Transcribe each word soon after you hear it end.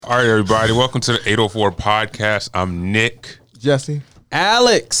All right, everybody. Welcome to the 804 podcast. I'm Nick. Jesse.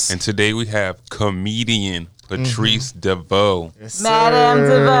 Alex. And today we have comedian Patrice DeVeaux. Yes, Madame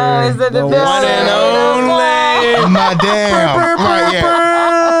DeVeaux is in the building. One and only. Madame. Right, yeah.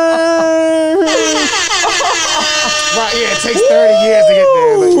 Right, yeah, it takes 30 years to get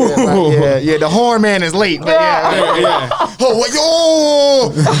there. But yeah, the horn man is late. But yeah. Oh, what,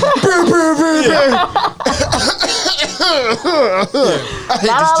 yo! I hate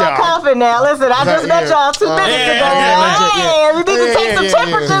this job. Coughing now. Listen, I just met y'all 2 minutes ago. Hey, we need to take some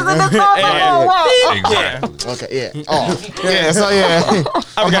temperatures in this office. Exactly. Okay, yeah. Oh, yeah, so yeah.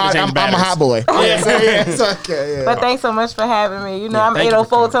 I'm a hot boy. Yeah, so yeah, it's okay, yeah. But thanks so much for having me. You know, I'm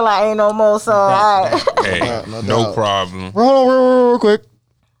 804 till I ain't no more, so all right. Hey, no problem. Hold on real quick.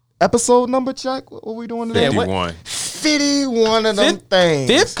 Episode number check. What we doing today? 51. 51 of them things.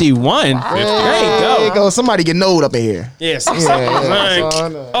 51. Wow. There you go. Somebody get node up in here. Yes.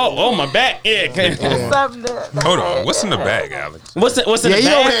 Oh, my back. Yeah. Hold on. What's in the bag, Alex? What's in the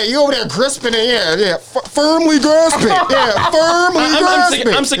bag? You over there grasping it. Yeah. Firmly grasping. Yeah, firmly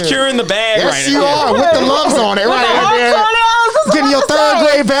grasping. I'm securing the bag right now. Yes, you are. With the loves on it. Right there. Getting your 3rd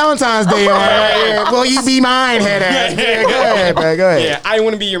grade Valentine's Day on. Yeah. Will you be mine, head ass? Yeah, go ahead, man. Go ahead. Yeah, I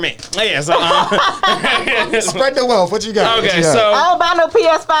want to be your man. Yeah, so, spread the wealth. What you got? Okay, so so I don't buy no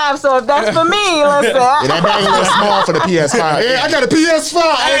PS5, so if that's for me, listen. yeah, that bag is a little small for the PS5. Yeah, I got a PS5.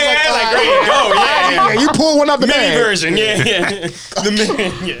 Yeah, you pull one up the mini bag. version. Yeah.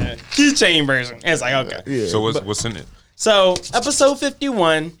 The keychain version. It's like, okay. Yeah. So what's in it? So episode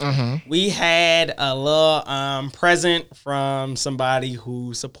 51, we had a little present from somebody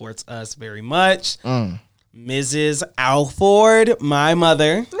who supports us very much. Mrs. Alford, my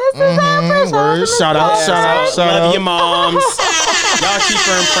mother. Mrs. Alford, Shout out. Love your moms. Y'all keep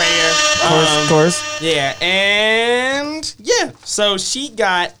her in prayer. Of course. Yeah, and yeah, so she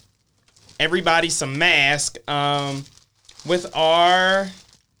got everybody some masks with our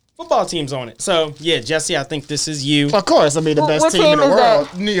football teams on it. So yeah, Jesse, I think this is you. Of course, I mean the best What team in the team is world,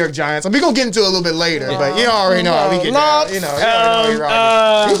 that? New York Giants. We're gonna get into it a little bit later, but you already know how we get down. You already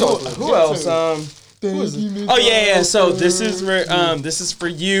know Who else? Oh yeah. So this is for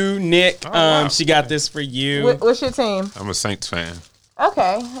you, Nick. wow. She got this for you. What's your team? I'm a Saints fan.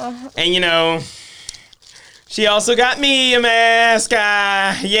 Okay. And you know, she also got me a mask.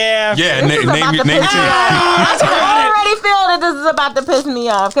 Yeah. Yeah, name your team. I already feel that this is about to piss me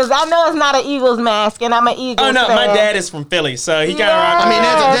off because I know it's not an Eagles mask and I'm an Eagles Oh no, fan. my dad is from Philly, so he kind of Yeah. rocked. I mean,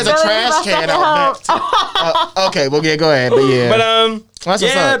 there's a Philly's trash my can second out there. Okay, well, yeah, go ahead, but yeah. But That's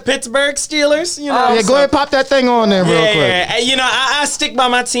what's yeah, up. Pittsburgh Steelers. You know, Yeah, go ahead, pop that thing on there real quick. Yeah, you know, I stick by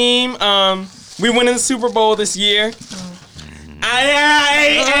my team. We win in the Super Bowl this year. We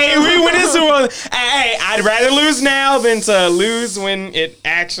win in the Super Bowl. Hey, I'd rather lose now than to lose when it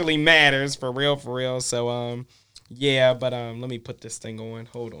actually matters, for real. So, yeah, but let me put this thing on.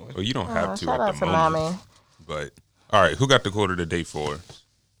 Hold on. Well, you don't have to Shout at out the to moment. mommy. But all right, who got the quote of the day for us?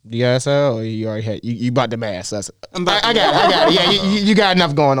 You got so you already had you bought the mask. I got it. Yeah, you got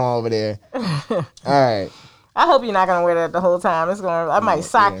enough going on over there. All right. I hope you're not gonna wear that the whole time. I might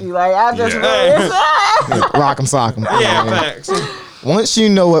sock you. Like I just Rock 'em, sock 'em. Yeah, facts. Once you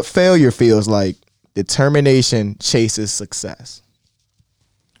know what failure feels like, determination chases success.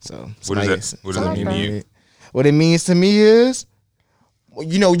 So What does that mean to you? What it means to me is,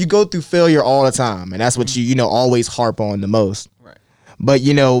 you know, you go through failure all the time, and that's what you always harp on the most. Right. But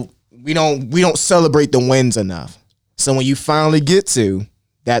you know, we don't celebrate the wins enough. So when you finally get to,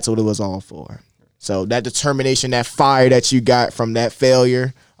 that's what it was all for. So that determination, that fire that you got from that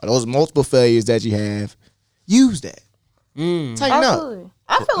failure, or those multiple failures that you have, use that. Tighten Absolutely. up.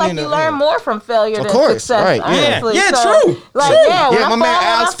 I feel like you learn yeah. more from failure Of than course, success. right, yeah. Honestly. Yeah, So, true. Like, True. yeah, when Yeah, I my man fall,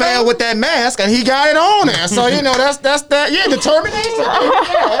 Alex failed with that mask, and he got it on there. So you know that's that. Yeah, determination.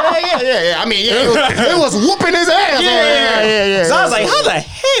 Yeah. I mean, it was whooping his ass. Yeah. So I was like, how the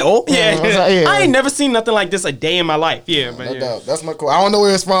hell? Yeah. I was like, yeah. I ain't never seen nothing like this a day in my life. Yeah, but No yeah. doubt. That's my quote. I don't know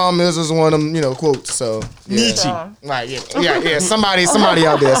where it's from. This is one of them, quotes. So yeah. Nietzsche. Right. Yeah. Somebody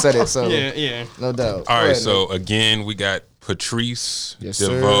out there said it. So Yeah. no doubt. All Go right, ahead, so again, we got Patrice Yes,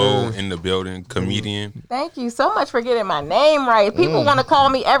 DeVeaux sir. in the building, comedian. Thank you so much for getting my name right. People want to call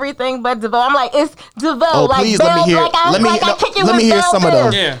me everything but DeVeaux. I'm like, it's DeVeaux. Oh, like please Bell, let me hear. Like I Let kick it me with hear Bell some of Biv.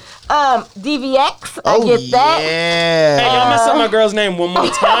 those. Yeah. DVX, I get that. Yeah. Hey, y'all mess up my girl's name one more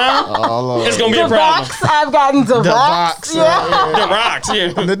time. It's gonna be a problem. DeVox, I've gotten DeVox. The Rocks,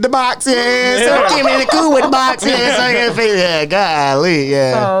 yeah. The box, yeah. So came in cool with the box, yeah. So yeah, golly,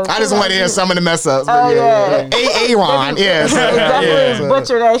 yeah. I just want to hear some of the mess ups. Oh yeah. Aaron, yeah. They definitely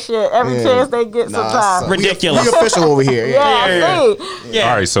butcher that shit every chance they get. Sometimes ridiculous. We official over here. Yeah.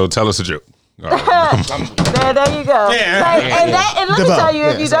 All right, so tell us a joke. All right. There you go. And let me tell you,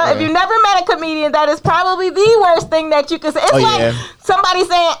 if you never met a comedian, that is probably the worst thing that you can say. It's like somebody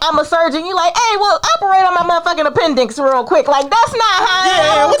saying, I'm a surgeon. You like, hey, well, operate on my motherfucking appendix real quick. Like, that's not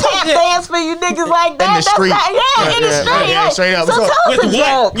how I tap dance for you niggas like that. In the street. In the street. Yeah, straight up. So tell us a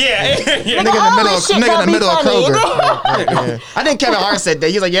joke. Nigga in the middle of Kroger. I think Kevin Hart said that.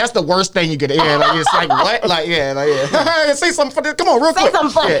 He's like, yeah, that's the worst thing you could hear. Like, it's like, what? Like, say something for this. Come on, real quick. Say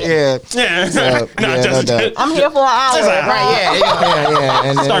something funny. Yeah. I'm here for an hour. Right, yeah.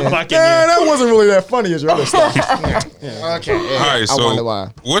 And start bucking. That wasn't really that funny as your other stuff. Okay. All right, I wonder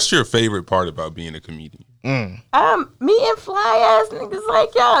why. What's your favorite part about being a comedian? Me and fly ass niggas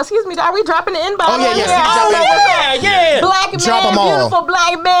like, yo, excuse me, are we dropping the inbox? Yeah. Black Drop man, 'em all. beautiful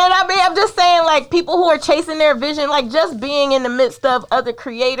black man. I mean, I'm just saying, like, people who are chasing their vision, like, just being in the midst of other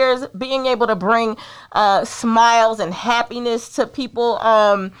creators, being able to bring smiles and happiness to people.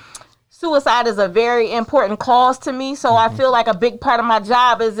 Suicide is a very important cause to me, so I feel like a big part of my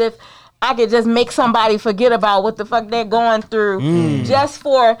job is if I could just make somebody forget about what the fuck they're going through just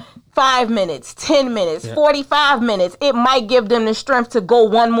for 5 minutes, 10 minutes, 45 minutes. It might give them the strength to go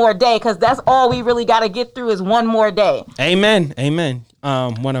one more day, because that's all we really got to get through is one more day. Amen.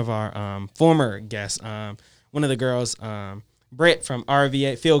 One of our former guests, one of the girls, Britt from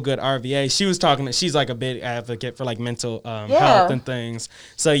RVA, Feel Good RVA, she was talking, she's like a big advocate for like mental health and things.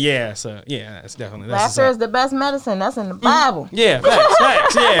 So that's definitely. Laughter is the best medicine. That's in the Bible. Yeah,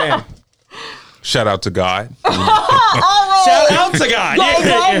 facts, yeah. Shout out to God. Shout out to God. Gang.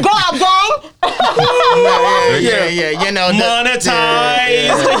 Yeah. You know,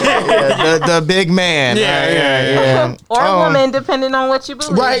 monetized. the big man. Yeah. Or a woman, depending on what you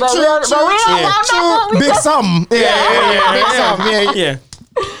believe. Right, but true. Big something. Yeah. Yeah.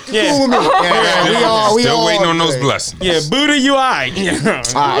 We Still all waiting on those blessings. Yeah, Buddha, you aight.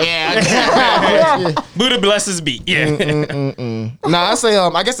 Buddha blesses beat. Yeah. I say,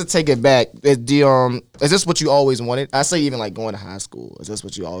 I guess to take it back, is this what you always wanted? I say even like going to high school. Is this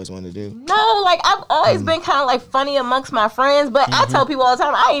what you always wanted to do? No, like I've always been kind of like funny amongst my friends, but I tell people all the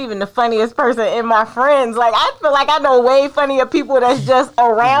time, I ain't even the funniest person in my friends. Like I feel like I know way funnier people that's just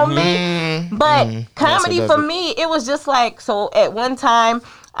around me. But comedy for me, it was just like, so at one time,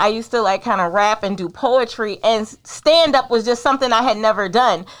 I used to like kind of rap and do poetry, and stand up was just something I had never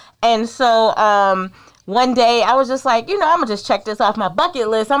done. And so one day I was just like, I'm gonna just check this off my bucket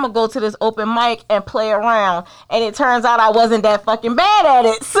list. I'm gonna go to this open mic and play around. And it turns out I wasn't that fucking bad at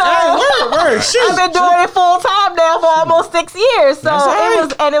it. So I've been doing it full time now for almost 6 years. So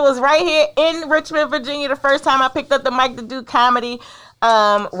it was right here in Richmond, Virginia, the first time I picked up the mic to do comedy.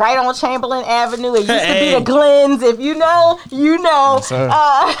 Right on Chamberlain Avenue. It used to be the Glens. If you know, you know. So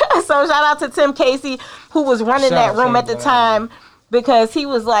shout out to Tim Casey, who was running that room at the time, because he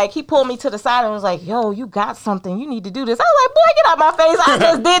was like, he pulled me to the side and was like, yo, you got something. You need to do this. I was like, boy, get out my face. I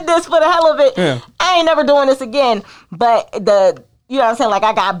just did this for the hell of it. Yeah. I ain't never doing this again. But you know what I'm saying? Like,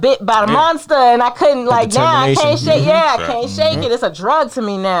 I got bit by the monster and I couldn't, like, now I can't shake. Yeah, I can't shake it. It's a drug to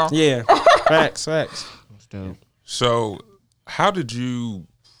me now. Yeah. Facts. So, how did you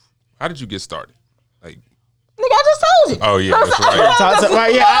get started? Like, nigga, I just told you. Oh yeah, that's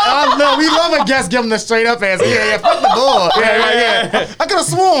right. No, we love a guest giving the straight up answer. Yeah, fuck the bull. Yeah. I could have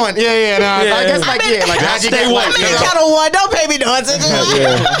sworn. I guess how'd you get woke. Channel 1, don't pay me no attention.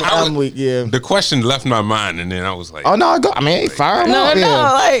 I'm weak. Yeah. The question left my mind, and then I was like, oh no, go. I mean, fire.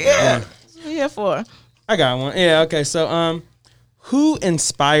 Here for. I got one. Yeah. Okay. So, who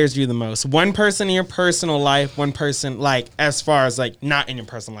inspires you the most? One person in your personal life, one person, like, as far as, like, not in your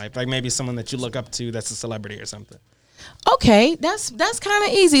personal life, like maybe someone that you look up to that's a celebrity or something. Okay, that's kind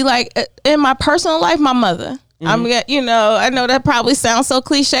of easy. Like, in my personal life, my mother. I know that probably sounds so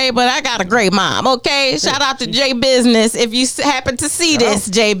cliche, but I got a great mom. Okay, shout out to Jay Business. If you happen to see this,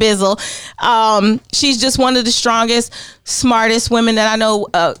 Jay Bizzle, she's just one of the strongest, smartest women that I know.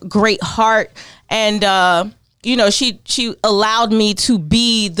 Great heart, and she allowed me to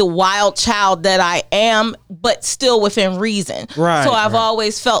be the wild child that I am, but still within reason. Right. So I've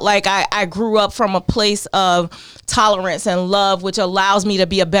always felt like I grew up from a place of tolerance and love, which allows me to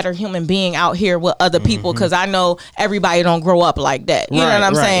be a better human being out here with other people, because I know everybody don't grow up like that. You know what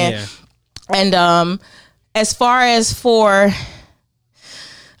I'm saying? Yeah. And as far as for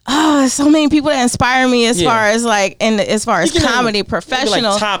So many people that inspire me as far as like as far as comedy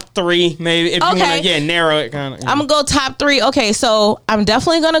professional. Like top 3 maybe if you want to narrow it kind of. I'm gonna go top 3. Okay, so I'm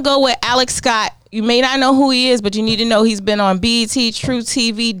definitely gonna go with Alex Scott. You may not know who he is, but you need to know he's been on BET, True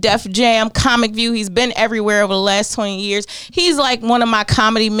TV, Def Jam, Comic View. He's been everywhere over the last 20 years. He's like one of my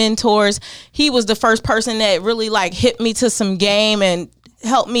comedy mentors. He was the first person that really like hit me to some game and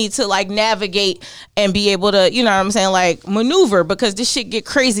helped me to like navigate and be able to, you know what I'm saying, like maneuver, because this shit get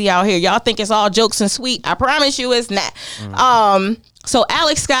crazy out here. Y'all think it's all jokes and sweet. I promise you it's not. So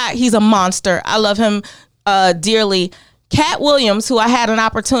Alex Scott, he's a monster. I love him dearly. Cat Williams, who I had an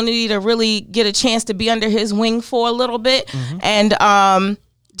opportunity to really get a chance to be under his wing for a little bit. And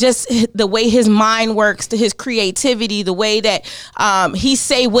just the way his mind works, to his creativity, the way that he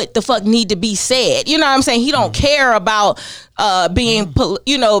say what the fuck need to be said. You know what I'm saying? He don't care about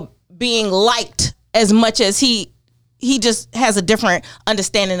being liked as much as he just has a different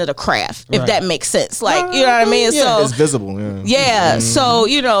understanding of the craft, if that makes sense. Like, you know what I mean? Yeah, So it's visible. So,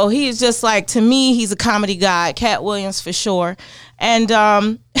 you know, he's just like, to me, he's a comedy guy. Cat Williams for sure. And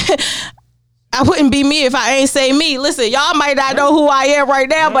I wouldn't be me if I ain't say me. Listen, y'all might not know who I am right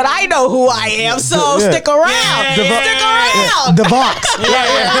now, but I know who I am. So stick around. Stick around. The box.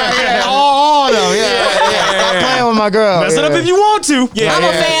 All of them. Stop playing with my girl. Mess it up if you want to. I'm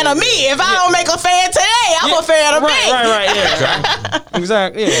a fan of me. If I don't make a fan today, I'm a fan of me. Right. Yeah.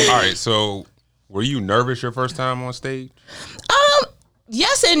 Exactly. Yeah. All right. So, were you nervous your first time on stage?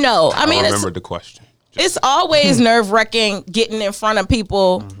 Yes and no. I mean, remember the question. It's always nerve-wracking getting in front of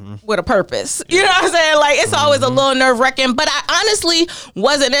people with a purpose. You know what I'm saying? Like, it's always a little nerve-wracking. But I honestly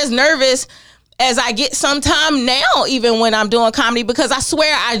wasn't as nervous as I get sometime now, even when I'm doing comedy, because I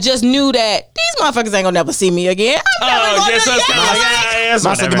swear I just knew that these motherfuckers ain't gonna never see me again. I'm never gonna do Might as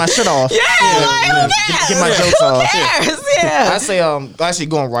well get my shit off. like, who cares? Get my jokes off. Who cares? Yeah. I say, actually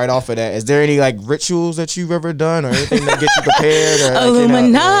going right off of that, is there any like rituals that you've ever done or anything that gets you prepared? Or, like,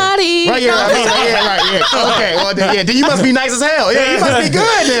 Illuminati. Right, Okay, well, then you must be nice as hell. Yeah, you must be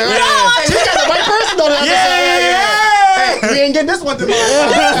good then. Right? Hey, we got the right person on the other side. Hey, we ain't getting this one tomorrow.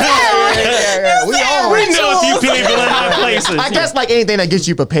 We know a few people in high places. I guess like anything that gets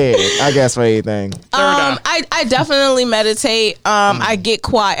you prepared. I guess for anything. I definitely meditate. I get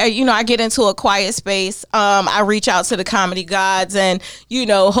quiet. I get into a quiet space. I reach out to the comedy gods and,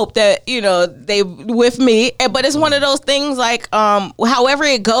 hope that, they with me. But it's one of those things like, however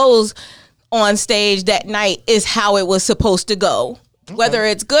it goes on stage that night is how it was supposed to go. Whether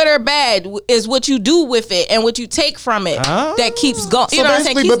it's good or bad is what you do with it and what you take from it that keeps going. So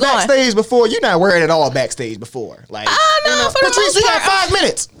basically, but backstage before, you're not wearing it all backstage before. Like, no, for the Patrice, we got 5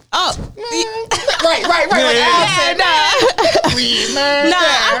 minutes. Oh, right. Please, man. Nah,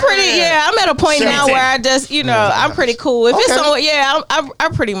 I'm pretty. Yeah, I'm at a point now where I just, I'm pretty cool. If it's somewhere,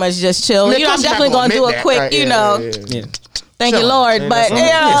 I'm pretty much just chill. I'm definitely gonna do a quick, Thank you, Lord. But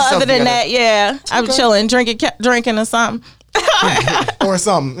other than that, I'm chilling, drinking or something. Or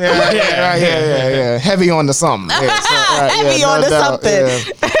something. Yeah. Heavy on the something. Heavy on the something.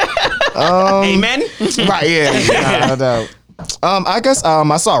 Amen. Right, no doubt. I guess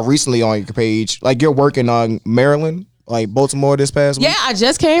I saw recently on your page, like you're working on Maryland, like Baltimore this past week. Yeah, I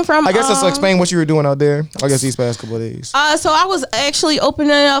just came from. I guess let's explain what you were doing out there. I guess these past couple of days. So I was actually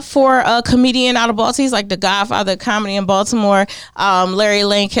opening up for a comedian out of Baltimore. He's like the godfather of comedy in Baltimore, Larry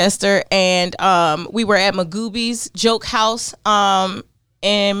Lancaster, and we were at Magooby's Joke House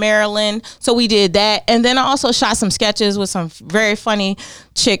in Maryland. So we did that, and then I also shot some sketches with some very funny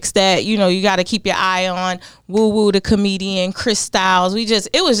chicks that you got to keep your eye on. Woo Woo the comedian, Chris Styles.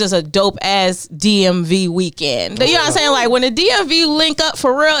 It was just a dope ass DMV weekend. You know what I'm saying? Like when the DMV link up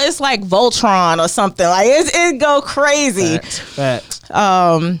for real, it's like Voltron or something. Like it go crazy. Facts.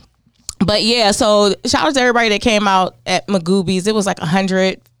 But yeah, so shout out to everybody that came out at Magooby's. It was like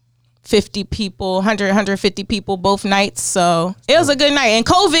 150 people, 150 people both nights. So it was a good night. And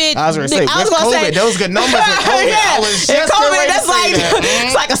COVID, I was gonna say those good numbers with COVID. Yeah. I was just COVID, that's like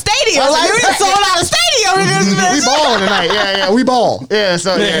it's like a stadium. Like we just sold out a stadium. We ball tonight. Yeah, we ball. Yeah,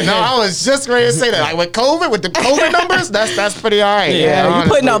 so no, I was just ready to say that. Like with COVID, with the COVID numbers, that's pretty all right. Yeah, you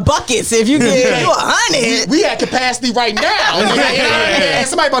putting up buckets if you get 100. We at capacity right now. And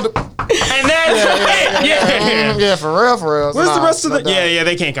somebody about to. And that's for real. Where's the rest of the? Yeah,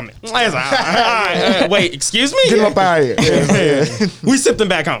 they can't come in. All right. Wait, excuse me. Get them up out of here. We sipped them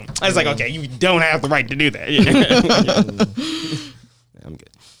back home. I was like, okay, you don't have the right to do that. Yeah. I'm good.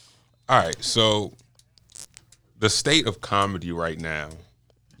 All right, so the state of comedy right now,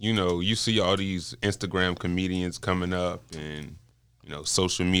 you see all these Instagram comedians coming up and,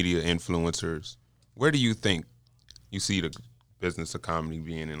 social media influencers. Where do you think you see the business of comedy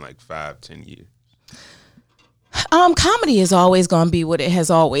being in like 5-10 years? Comedy is always going to be what it has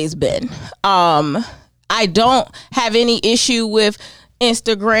always been. I don't have any issue with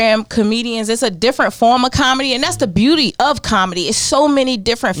Instagram comedians. It's a different form of comedy, and that's the beauty of comedy. It's so many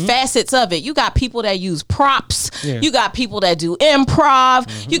different facets of it. You got people that use props. You got people that do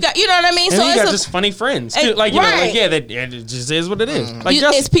improv. You know what I mean? And so you got just funny friends. Too. Like, you know, like, yeah, that it just is what it is. Like,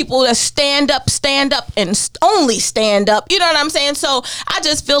 it's people that stand up, and only stand up. You know what I'm saying? So I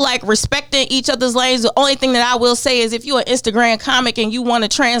just feel like respecting each other's lanes. The only thing that I will say is if you're an Instagram comic and you want to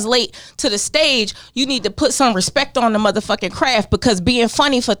translate to the stage, you need to put some respect on the motherfucking craft, because being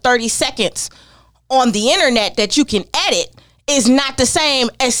funny for 30 seconds on the internet that you can edit is not the same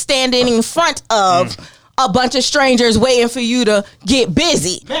as standing in front of a bunch of strangers waiting for you to get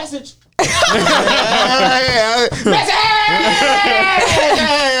busy. Message.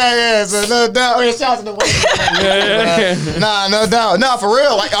 So no doubt. Shout out to the no doubt. No, for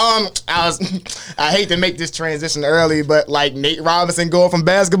real. Like I hate to make this transition early, but like Nate Robinson going from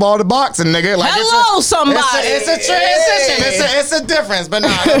basketball to boxing, nigga. Like somebody. It's a transition. It's a difference. But no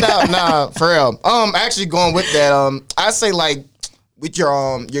doubt. Nah, for real. Actually going with that. I say like with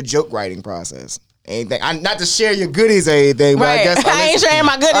your joke writing process. Anything. Not to share your goodies or anything, but I guess I ain't sharing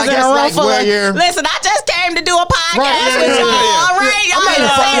my goodies in a room full of. Listen, I just came to do a podcast with y'all. All right,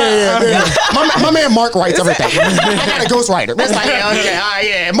 my man Mark writes everything. I got a ghostwriter. That's like,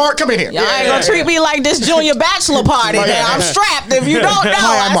 yeah, Mark, come in here. Y'all ain't gonna treat me like this junior bachelor party. I'm strapped. If you don't know,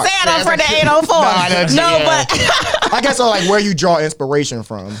 I said I'm for the 804. No, but I guess like where you draw inspiration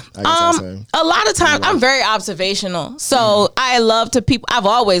from. A lot of times I'm very observational, so I've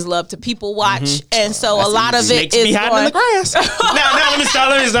always loved to people watch. And so a lot of it is hiding in the grass. No, let me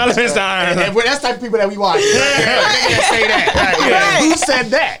start. And that's the type of people that we watch. Say that. Right. Who said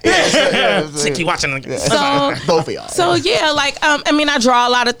that? Keep watching. So both of y'all. So yeah, like I draw a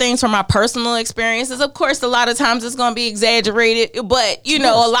lot of things from my personal experiences. Of course, a lot of times it's going to be exaggerated, but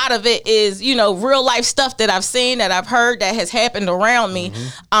a lot of it is real life stuff that I've seen, that I've heard, that has happened around me.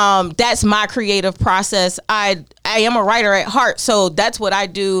 That's my creative process. I am a writer at heart, so that's what I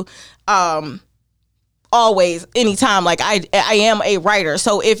do. Always, anytime, like I am a writer.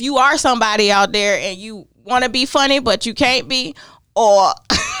 So if you are somebody out there and you want to be funny but you can't be, or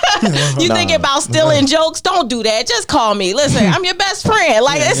you thinking about stealing jokes, don't do that. Just call me. Listen, I'm your best friend.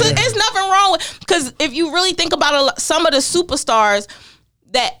 Like it's nothing wrong with, because if you really think about some of the superstars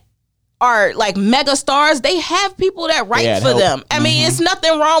that are like mega stars, they have people that write for them. I mean, it's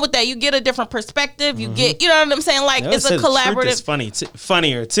nothing wrong with that. You get a different perspective. You get, you know what I'm saying? Like it's a collaborative. It's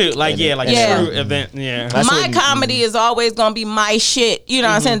funnier too. Like a true event. Yeah. My comedy is always gonna be my shit. You know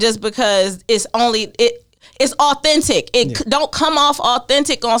what I'm saying? Just because it's authentic. It don't come off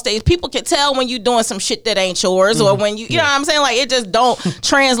authentic on stage. People can tell when you doing some shit that ain't yours, or when you know what I'm saying? Like it just don't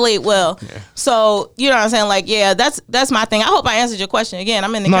translate well. So, you know what I'm saying? Like, yeah, that's my thing. I hope I answered your question. Again,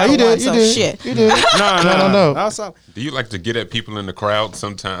 I'm in the You did. You did. No. Do you like to get at people in the crowd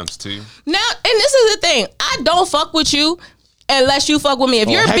sometimes too? Now, and this is the thing. I don't fuck with you unless you fuck with me. If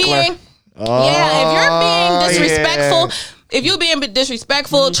you're being disrespectful. If you being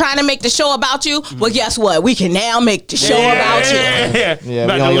disrespectful, trying to make the show about you, well, guess what? We can now make the show about you. Yeah,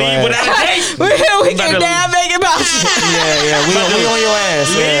 about to leave without a date. We can now make it about you. We on your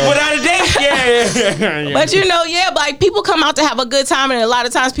ass. Leave without a date. Yeah. But like people come out to have a good time, and a lot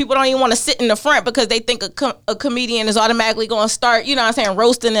of times people don't even want to sit in the front because they think a comedian is automatically going to start, you know what I'm saying,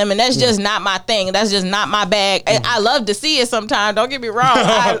 roasting them, and that's just not my thing. That's just not my bag. I love to see it sometimes. Don't get me wrong.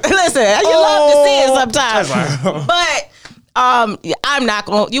 Love to see it sometimes. But I'm not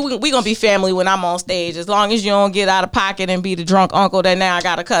gonna. We gonna be family when I'm on stage. As long as you don't get out of pocket and be the drunk uncle that now I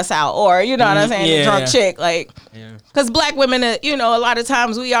gotta cuss out, or you know what I'm saying, the drunk chick. Like, because black women, a lot of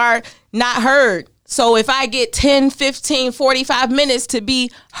times we are not heard. So if I get 10, 15, 45 minutes to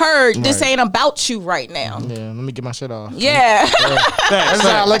be heard, this ain't about you right now. Yeah, let me get my shit off. Yeah. That's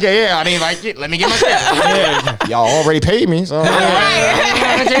how I look at it. I didn't like it. Let me get my shit off. Y'all already paid me, so.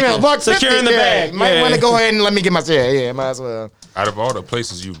 Secure in the bag. Might want to go ahead and let me get my shit. Yeah, might as well. Out of all the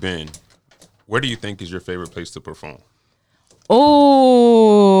places you've been, where do you think is your favorite place to perform?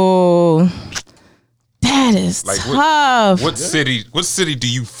 Oh, that is tough. What city do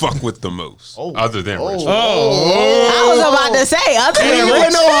you fuck with the most, other than Richmond? I was about to say other than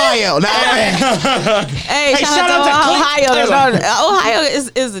Richmond, Ohio. Hey, shout out to Ohio. Ohio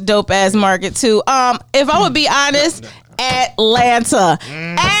is a dope ass market too. If I would be honest, Atlanta.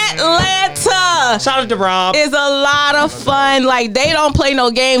 Atlanta. Shout out to Rob. It's a lot of fun. Like, they don't play no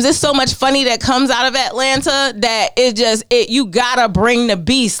games. There's so much funny that comes out of Atlanta that you gotta bring the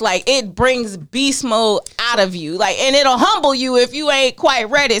beast. Like, it brings beast mode out of you. Like, and it'll humble you if you ain't quite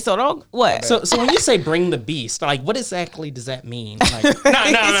ready. So don't what? So when you say bring the beast, like, what exactly does that mean? Like, no,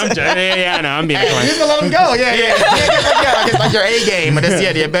 I'm just, I'm being You're just gonna let them go. Yeah. Like your A game, but that's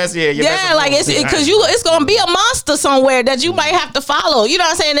your best. Your best like it's because it's gonna be a monster somewhere that you might have to follow. You know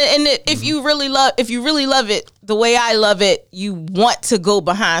what I'm saying? And if you really love it the way I love it, you want to go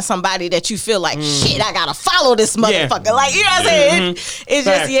behind somebody that you feel like shit. I gotta follow this motherfucker. Yeah. Like, you know what I'm saying? It's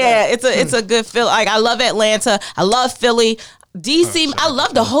just it's a good feel. Like, I love Atlanta. I love Philly. DC, I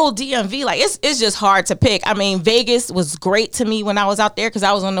love the whole DMV. Like, it's just hard to pick. I mean, Vegas was great to me when I was out there because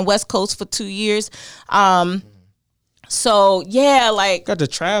I was on the West Coast for 2 years. So yeah, like, got to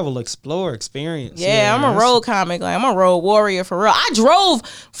travel, explore, experience. Yeah, I'm a road comic. Like, I'm a road warrior for real. I drove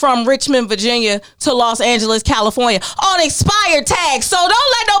from Richmond, Virginia to Los Angeles, California on expired tags. So don't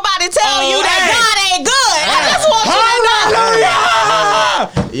let nobody tell you that God ain't good. I just want you to know.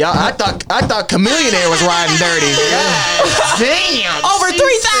 Yeah, I thought Chameleon Air was riding dirty. Damn. Over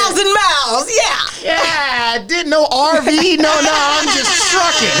 3,000 miles. Yeah. Didn't know RV. No, I'm just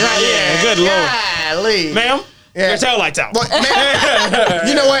trucking. Yeah, good lord. Golly. Ma'am? Your tail lights out. But, man,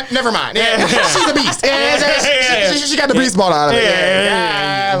 you know what? Never mind. Yeah. She's a beast. She got the beast ball out of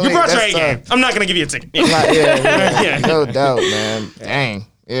it. You brought your A game. I'm not going to give you a ticket. No doubt, man. Dang.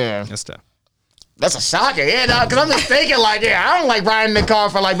 Yeah. That's tough. That's a shocker. Yeah, no, because I'm just thinking, like, I don't like riding the car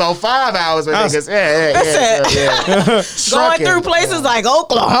for like about 5 hours with niggas. Going through places like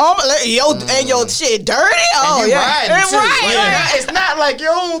Oklahoma, and your shit dirty. Oh, riding too. Right. It's not like,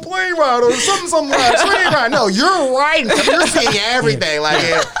 yo, plane ride or something ride, train ride. No, you're riding. You're seeing everything. Like,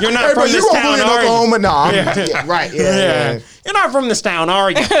 you're not from this town, are you? Oklahoma? No, right. Yeah. You're not from this town,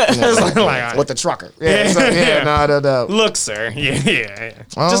 are you? With the trucker. No. Look, sir. Yeah.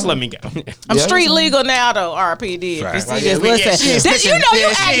 Just let me go. I'm street legal now, though, RPD. Right. If you see this, listen. You know, you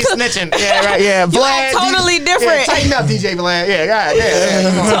act snitching. Yeah, right. Yeah, you act totally different. Tighten up, DJ Vlad. Yeah.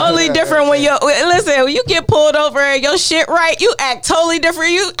 Totally different when when you get pulled over and your shit right, you act totally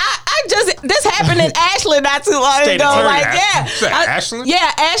different. This happened in Ashland not too long ago. Like, Ashland?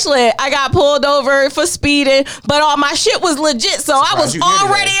 Yeah, Ashland. I got pulled over for speeding, but all my shit was legit. So I was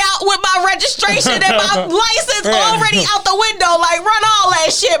already out with my registration and my license already out the window. Like, run all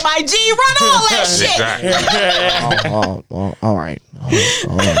that shit, my G. Run all that shit. All right.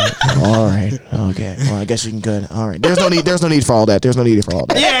 Okay. Well, I guess you can go. All right. There's no need for all that.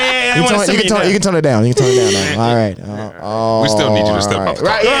 Yeah. You can tone it down. Now. All right. We still need you to step up.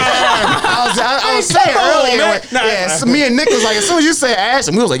 Right. I was saying earlier. Me and Nick was like, as soon as you said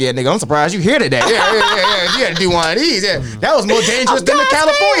Ashland, we was like, yeah, nigga, I'm surprised you here today. Yeah. You had to do one of these. Yeah. That was more dangerous than the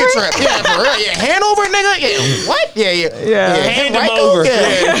California trip. Yeah, for real. Yeah. Hanover, nigga. Yeah. What? Yeah. Hand him over.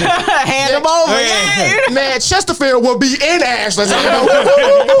 Hand him over. Yeah. Man, Chesterfield will be in Ashland. Yeah.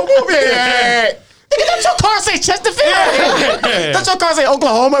 Don't your car say Chesterfield? Don't your car say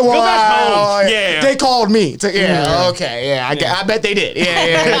Oklahoma? Go back home. Yeah. They called me. Okay. Yeah. I bet they did.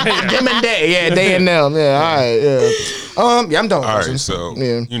 Yeah. Them and they. Yeah. They and them. Yeah. All right. Yeah. I'm done. All right. So,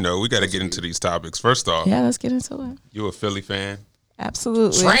 we got to get into these topics. First off. Yeah, let's get into it. You a Philly fan?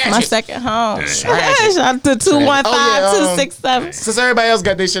 Absolutely. My second home. Shout out to 215-267. Since everybody else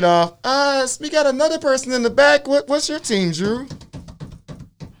got this shit off, we got another person in the back. What's your team, Drew?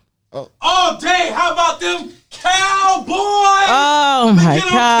 All day. How about them Cowboys? Oh my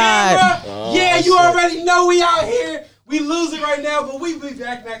God. You already know we out here. We losing right now, but we be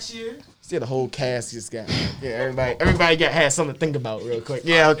back next year. See the whole cast just got. Yeah, everybody had something to think about real quick.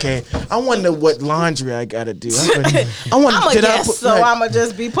 Yeah, okay. I wonder what laundry I gotta do. I'm a guest, so I'ma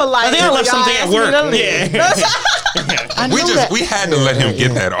just be polite. I think I left something at work. Yeah. We had to let him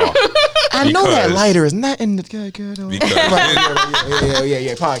get that off. I know that lighter is not in the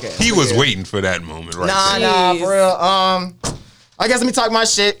podcast. He was waiting for that moment, right? Nah, for real. I guess let me talk my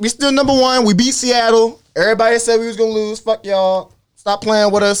shit. We still number one. We beat Seattle. Everybody said we was gonna lose. Fuck y'all. Stop playing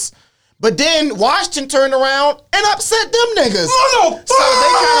with us. But then Washington turned around and upset them niggas. So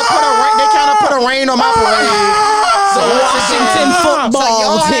they kind of put a rain on my parade. So Washington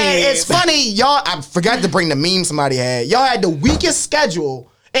football team. It's funny, y'all. I forgot to bring the meme somebody had. Y'all had the weakest schedule,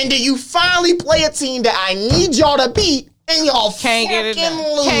 and then you finally play a team that I need y'all to beat, and y'all Can't get it fucking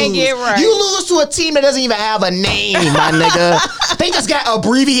done. lose. Can't get right. You lose to a team that doesn't even have a name, my nigga. They just got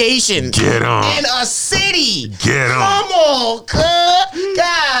abbreviations. Get 'em. And a city. Get 'em. Come on, cuz.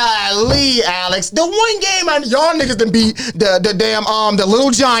 Golly, Alex. The one game y'all niggas done beat the damn the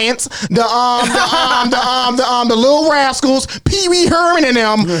Little Giants, the Little Rascals, Pee Wee Herman and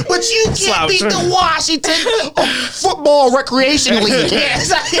them, but you can't beat the Washington Football Recreation League.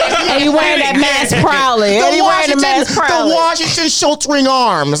 And you wearing that mask proudly. And you wearing the mask proudly. The Washington Sheltering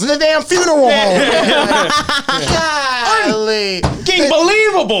Arms, the damn funeral home. Golly.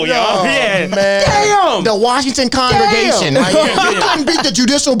 Believable, y'all. Oh, Yeah. man. Damn. The Washington Congregation. Like, you couldn't beat the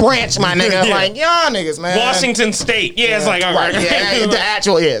judicial branch, my nigga. Yeah. Like, y'all niggas, man. Washington State. Yeah, it's like, all right. Yeah, the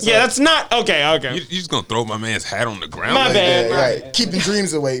actual is. Yeah, that's not okay. You just gonna throw my man's hat on the ground? My like bad. that? Right. Keeping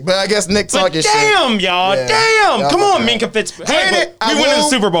dreams away. But I guess Nick But talking shit. damn, y'all. Yeah. Damn. Y'all Come on, forgot. Minka Fitzpatrick. Granted, Hey, I we winning the will-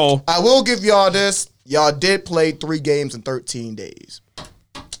 Super Bowl. I will give y'all this. Y'all did play 3 games in 13 days.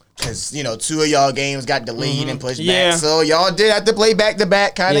 Because, 2 of y'all games got delayed and pushed Yeah. back. So y'all did have to play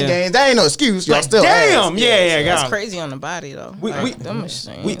back-to-back kind of Yeah. games. That ain't no excuse. Y'all still Damn. ass. Yeah, That's God. crazy on the body though. We- Them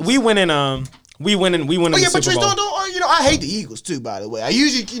machines. We winning. We winning. We winning Oh, yeah, the Super Patrice, Bowl. don't. I hate the Eagles too. By the way, I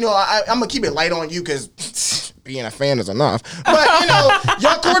usually, I'm gonna keep it light on you because being a fan is enough. But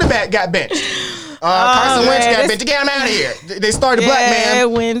y'all quarterback got benched. Carson Wentz man, got benched. Get him out of here. They started black man,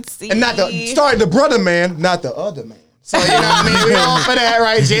 Wincy. and not started the brother man, not the other man. So you know what I mean. We all for that,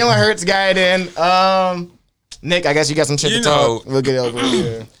 right? Jalen Hurts got it in. Nick, I guess you got some shit to talk. We'll get it over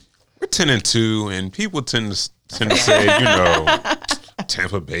here. We're 10-2, and people tend to say,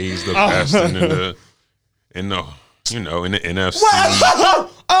 Tampa Bay's the best in the NFC.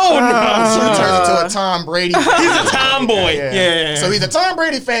 Oh He no. turns into a Tom Brady. He's a tomboy. Yeah. So he's a Tom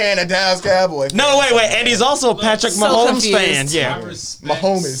Brady fan, a Dallas Cowboy fan. No, wait, and he's also a Patrick So Mahomes confused. fan. Yeah,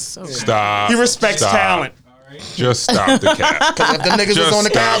 Mahomes. Stop. he respects Stop. talent. Just stop the cap. If the niggas was Just on the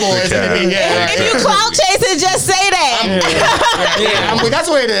stop the Cowboys, cap. If you clout chasing, just say that. yeah, that's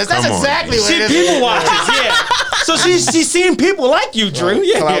what it is. That's Come on. exactly what She it is. people watches. Yeah. So she's seeing people like you, Drew.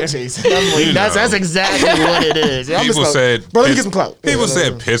 Yeah. Clout chasing. That's exactly what it is. Yeah, People said, bro, let me get some clout. People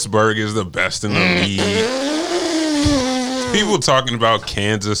said Pittsburgh is the best in the league. People talking about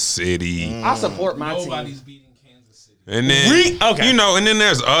Kansas City. I support my team. Nobody's beating Kansas City. And then, and then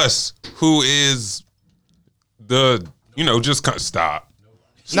there's us, who is just stop.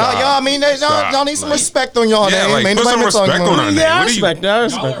 No, y'all, I mean, y'all need some respect on y'all Yeah, name. like, Ain't put some nobody talking respect about on our it. name. Yeah, I What do you- respect that. I Y'all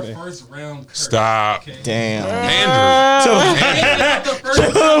respect are that. first round. Curse. Stop. Okay. Damn. Andrew.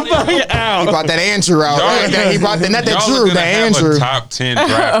 He brought that Andrew out. Y'all- He brought not that Y'all Drew, are gonna that have Andrew. a top 10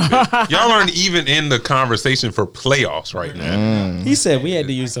 draft pick. Y'all aren't even in the conversation for playoffs right now. He said we had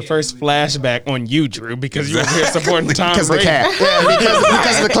to use the first flashback on you, Drew, because you were here supporting Tom Because of the Brady. cat. Yeah,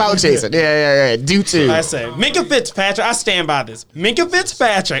 because of the cloud chasing. Yeah. Due to. I say, Minka Fitzpatrick, I stand by this. Minka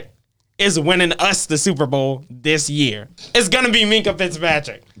Fitzpatrick is winning us the Super Bowl this year. It's going to be Minka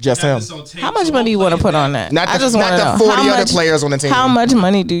Fitzpatrick. Just him. How much money you want to put on that? Not I the, just want to not know the 40 how other much, players on the team. how much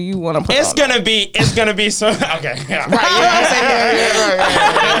money do you want to put It's on going to be so, okay. Yeah. Right,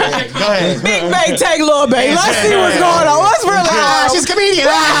 yeah. Go ahead. Big Bang, take little baby. Let's see what's going on. What's really going Ah, on? she's a comedian.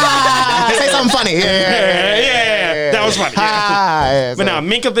 Ah, say something funny. Yeah. That was funny. Yeah. Ah, yeah, But now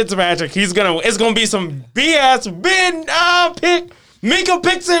Minka Fitzpatrick, it's gonna be some BS pick. Minka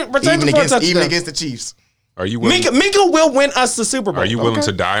picks it, returns even for a touchdown. against the Chiefs. Are you willing? Minka will win us the Super Bowl. Are you willing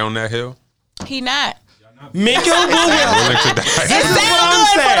to die on that hill? He not. Minka will win. Willing to die? It what I'm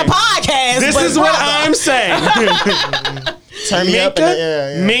sounds good saying. for the podcast. This but is what brother. I'm saying. Turn me up.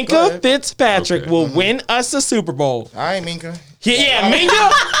 Yeah. Minka Go ahead. Fitzpatrick Okay. will win us the Super Bowl. All right, Minka. Yeah, Minka,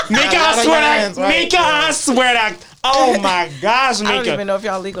 I swear that. Oh my gosh, I don't Minka. even know if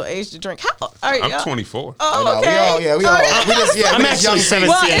y'all legal age to drink. How are you? I'm 24. Oh, No, okay. we all. I'm we actually just young 17.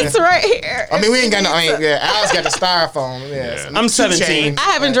 Well, kids. it's right here. I mean, we ain't got no. Alex got the styrofoam. Yeah. I'm 17. Chain. I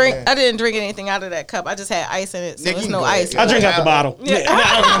haven't I didn't drink anything out of that cup. I just had ice in it, so Nick, there's you no can go ice. ahead. I drink out the bottle. Yeah.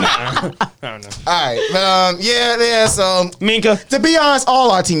 No. All right, but yeah. So Minka. to be honest,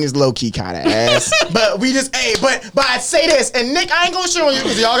 all our team is low key kind of ass. But we just, but I'd say this, and Nick, I ain't gonna show you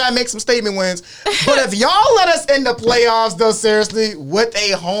because y'all gotta make some statement wins. But if y'all let us in the playoffs, though, seriously, with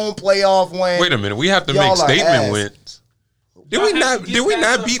a home playoff win. Wait a minute. We have to Y'all make are statement ass. wins. Did we not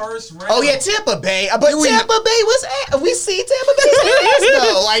beat? Oh yeah, Tampa Bay. But Tampa Bay was at. We see Tampa Bay's ass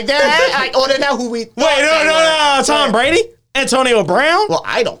though. Like that. Like, or they're not who we. Wait, no. Tom Brady? Antonio Brown? Well,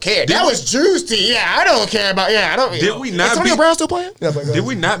 I don't care. That was Drew's team. Yeah, I don't care about. Yeah, I don't. Did we not Antonio beat? Brown still playing? Yeah, but Did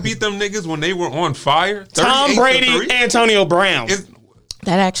we not beat them niggas when they were on fire? Tom 38-3? Brady, Antonio Brown.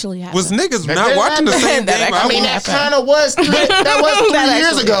 That actually happened. Was niggas not watching the same That game? actually I mean, that happened. kind of was 3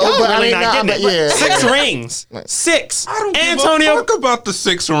 years ago, but I Really mean, not nah, getting but it. yeah. 6 rings. 6. I don't give Antonio. a fuck about the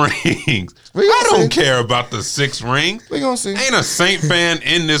 6 rings. We gonna I don't see. care about the 6 rings. We gonna see. Ain't a Saint fan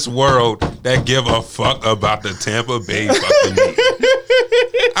in this world that give a fuck about the Tampa Bay Buccaneers.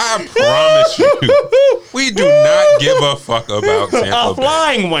 I promise you, we do not give a fuck about Tampa A Bay.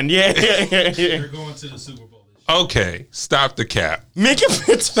 flying one. Yeah. They're going to the Super Bowl. Okay, stop the cap. Minka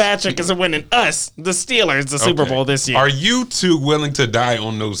Fitzpatrick is winning us, the Steelers, the Super Okay. Bowl this year. Are you two willing to die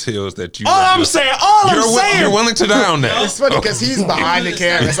on those hills that you? All I'm just- saying, You're willing to die on that. It's funny because he's behind the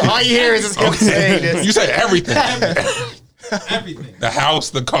camera, so all you hear is him saying this. You say everything. Everything. The house,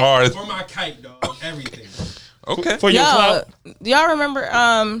 the cars. For my kite, dog. Everything. Okay. For your Yo, club. y'all remember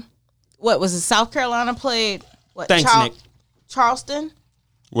what was it? South Carolina played what? Thanks, Nick. Charleston,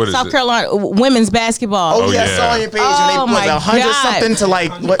 What is South it? Carolina women's basketball. Oh, yeah, I yeah. saw on your page Oh, when they my put 100 God. something to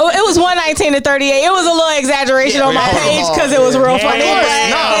like what? Oh, it was 119 to 38. It was a little exaggeration on my yeah. page because it was real funny. Yeah. But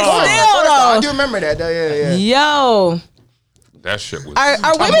No, it's of course, still of course. I though. do remember that though. Yeah. Yo, That shit was. are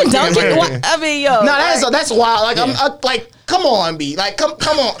women dunking? What, I mean, yo. No, that's wild. Like I'm like, come on, B. Like come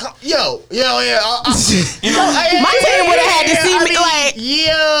on, yo, yeah. My team would have had to see me like.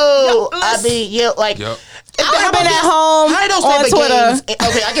 yo. I listen. mean, yo, like. Yep. I would have been at home How those on type of Twitter. games?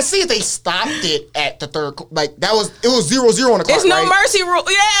 Okay, I can see if they stopped it at the third. Like it was 0-0 on the clock. It's no right? mercy rule.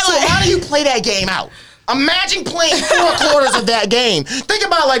 Yeah, So like, how do you play that game out? Imagine playing 4 quarters of that game. Think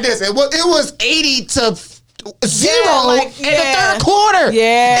about it like this: it was 80 to 0 like, in the yeah. third quarter.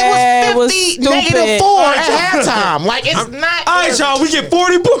 Yeah, it was 50 negative 4 at halftime. Like it's not. All right, y'all, we get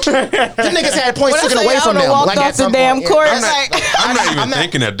 40 points. The niggas had points When I taken say away I from would've them. walked Like off at the some damn point. court, Yeah. it's like- I'm not even I'm not-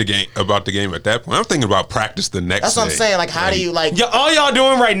 thinking about the game at that point. I'm thinking about practice the next That's what I'm day. saying. Like, how do you like? Yo, all y'all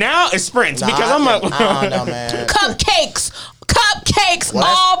doing right now is sprints because I'm I a. don't know, man. cupcakes, Well,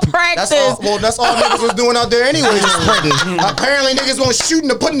 all practice. That's all niggas was doing out there anyway, just sprinting. Apparently, niggas weren't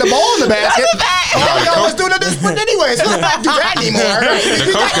shooting or putting the ball in the basket. All y'all was doing this sprint anyways. So let's not do that anymore. Right?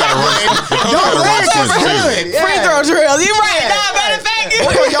 The coach got to run. The coach Y'all got to run legs is sprints too. good. Yeah. Free throw drills. You right? Yeah, Nah, matter of fact,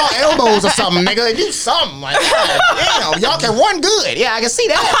 Work on y'all elbows or something, nigga. Do something. Like, damn, y'all can run good. Yeah, I can see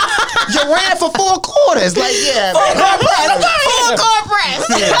that. You ran for 4 quarters. Like, yeah. full court press.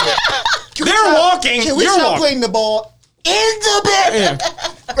 They're walking. Can we You're stop walking. putting the ball in the bed?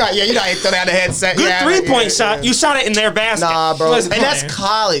 Right, yeah, you know, throw down the headset. Good yeah, 3-point yeah, shot. yeah. You shot it in their basket. Nah, bro. Let's And play. that's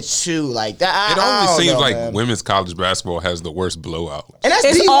college, too. Like, that. It I always don't seems know, like man. women's college basketball has the worst blowout. And that's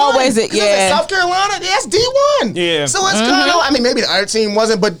It's D1. always it, 'Cause it's yeah. South Carolina, that's D1. Yeah. So it's kind of, I mean, maybe the other team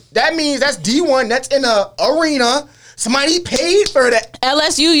wasn't, but that means that's D1. That's in a arena. Somebody paid for that.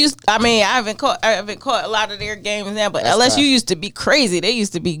 LSU used. I mean, I haven't caught a lot of their games now, but LSU tough. used to be crazy. They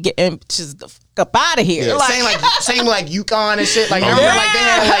used to be getting just the fuck up out of here. Like, Same like UConn and shit. Like, I remember, like, they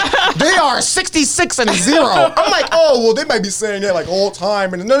had, like, they are 66-0. I'm like, oh, well, they might be saying that, like, all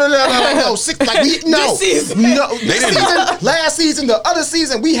time. And no, like, we, no. This season. No, They this didn't- season, last season, the other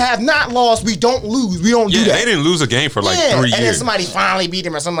season, we have not lost. We don't lose. We don't do Yeah, that. they didn't lose a game for like 3 And then years. somebody finally beat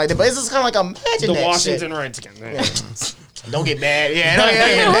them or something like that. But it's just kind of like, imagine the that Washington shit. Redskins. Don't get mad. Yeah, don't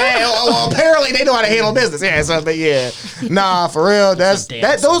get mad. Well, apparently they know how to handle business. Yeah, so, but yeah. Nah, for real. That's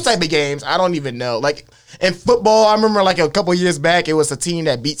those type of games, I don't even know. Like, in football, I remember like a couple years back, it was a team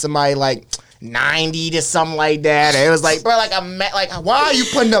that beat somebody like 90 to something like that. And it was like, bro, like, why are you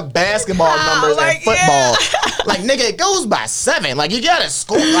putting up basketball numbers like, in football? Like, nigga, it goes by 7. Like, you gotta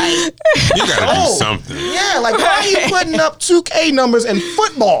score. Like, You gotta do something. yeah, like, why are you putting up 2K numbers in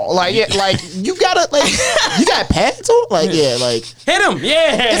football? Like, yeah, like, you gotta, like, you got pads on? Like, yeah, like, Hit him.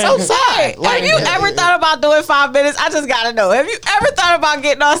 Yeah. it's outside. Like, have you ever thought about doing 5 minutes? I just gotta know. Have you ever thought about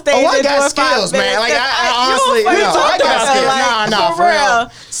getting on stage Oh, I and got doing skills, 5 minutes? man. Like, I You honestly, funny I talking got about skills. that, like, For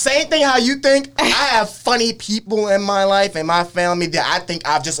real. Same thing how you think. I have funny people in my life and my family that I think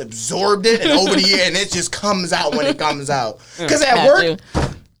I've just absorbed it and over the year, and it just comes out when it comes out. Because at Got work, you.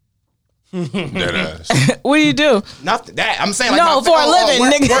 That ass. What do you do? nothing. That I'm saying, like, No, for a living,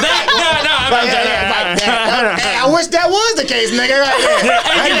 nigga. I wish that was the case, nigga.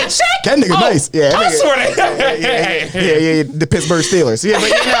 That nigga nice. Yeah, I nigga. swear to Yeah, the Pittsburgh Steelers. Yeah, but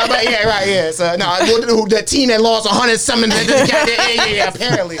yeah, right, yeah. So no, that team that lost 100-something. Yeah,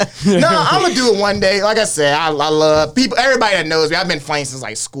 apparently. No, I'm gonna do it one day. Like I said, I love people. Everybody that knows me, I've been playing since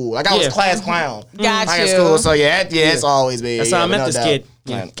like school. Like I was Yeah. class clown. Got Like in you. school. So yeah, it's always been. That's how I met no this doubt. kid.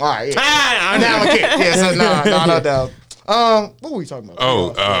 Yeah. All right. Yeah. Ah, Now I'm a kid. Yeah. So no doubt. What were we talking about?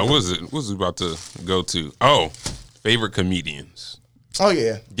 What was it about to go to? Oh, favorite comedians. Oh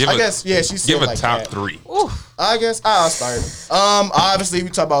yeah. I guess she's give a like top that. 3. I guess I'll start. Obviously we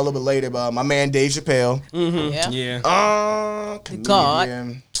talk about it a little bit later, but my man Dave Chappelle. Yeah. Comedian.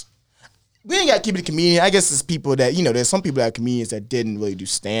 God. We ain't got to keep it a comedian. I guess it's people that there's some people that are comedians that didn't really do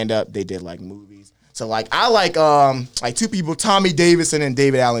stand up. They did like movies. So like I like 2 people, Tommy Davidson and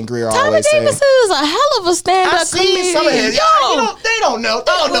David Allen Greer. Tommy Davidson is a hell of a stand-up comedian. Some of his. They don't know. They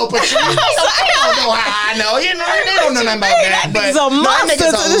don't know Patrice. They don't know how I know. They don't know nothing about that. But that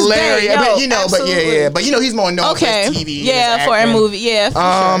nigga's hilarious. But he's more known for his TV. Yeah, for a movie. Yeah.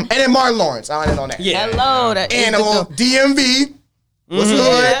 And then Martin Lawrence. I don't know that. Yeah. Hello. And DMV. What's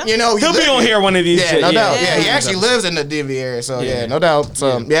good? He'll be on here one of these days. No doubt. Yeah, he actually lives in the DMV area, so no doubt.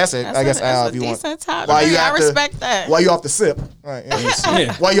 So that's it. I guess Al, if you want. I respect that. While you off the sip, right?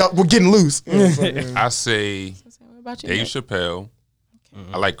 While we're getting loose. I say Dave Chappelle.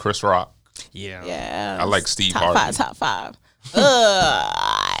 I like Chris Rock. Yeah. I like Steve Harvey. Top 5.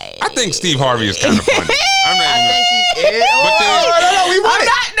 I think Steve Harvey is kind of funny. I'm not even. I think he is. No, we want it.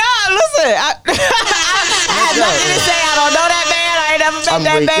 Listen. I have nothing to say. I don't know that man. I ain't never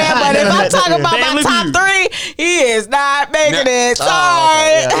met that man. But if I'm talking about my top 3, he is not making it.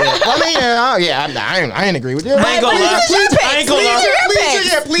 Sorry. I ain't agree with you. I ain't gonna lie.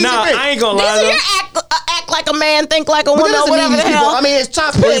 I ain't gonna lie. Act like a man, think like a woman, or whatever the hell. I mean, it's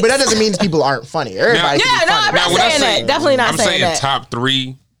top 3, but that doesn't mean these people aren't funny. Everybody can be funny. I'm not saying that. Definitely not saying that. I'm saying top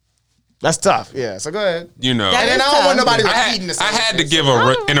 3. That's tough. Yeah, so go ahead. And then I don't want nobody repeating this. I had to give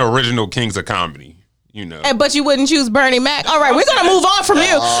an original Kings of Comedy. But you wouldn't choose Bernie Mac. All right, we're gonna move on from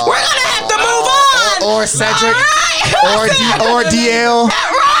you. We're gonna have to move on. Or Cedric. Or DL.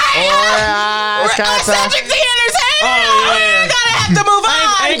 Or Cedric the Entertainer. We're gonna have to move on.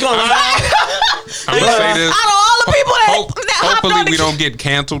 I ain't gonna lie. I'm gonna say this. Out of all the people that hopefully we don't get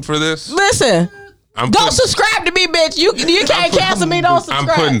canceled for this. Listen. Don't subscribe to me, bitch. You can't cancel me. Don't subscribe.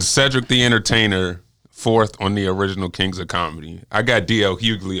 I'm putting Cedric the Entertainer 4th on the original Kings of Comedy. I got D.L.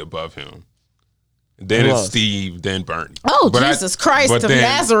 Hughley above him. Then it's Steve, then Bernie. Oh, Jesus Christ of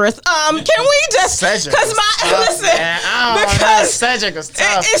Nazareth. Can we just... Because Cedric is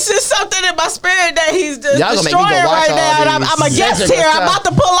tough. It's just something in my spirit that he's just destroying right now. And I'm a guest here. I'm about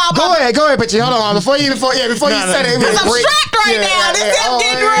to pull out Go ahead, but hold on. Before you said it. Because I'm strapped right now. This is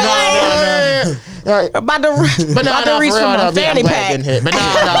getting real. About to reach for my fanny pack. But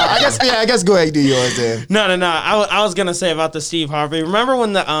I guess go ahead and do yours then. No. I was gonna say about the Steve Harvey. Remember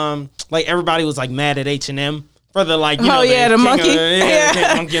when the everybody was like mad at H&M for the the monkey,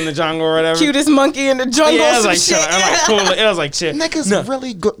 monkey in the jungle or whatever, cutest monkey in the jungle. Yeah, it was like cool. It was like shit. Niggas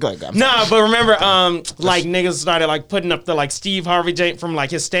really good. Nah, but remember, niggas started putting up the Steve Harvey Jake from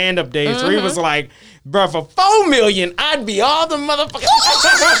his stand up days where he was like, bro, for $4 million, I'd be all the motherfuckers.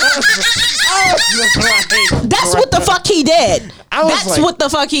 That's what the fuck he did. That's what the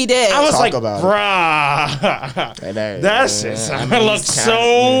fuck he did. I was like, bruh, that shit looks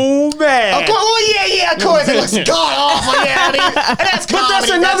so bad. Of course it looks god awful. That's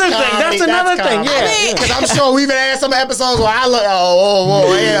comedy. But that's another thing. Yeah, because I'm sure we've had some episodes where I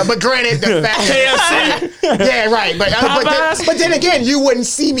look, but granted, the fact KFC, right. But then again, you wouldn't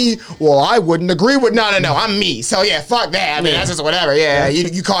see me. Well, I wouldn't agree with. No, I'm me. So fuck that. I mean, that's just whatever. Yeah,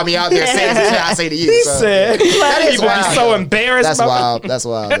 you call me out there saying some shit I say to you. He said, that is people be so embarrassed. That's wild. That's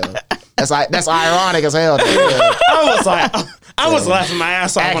wild. Though. That's ironic as hell. I was laughing my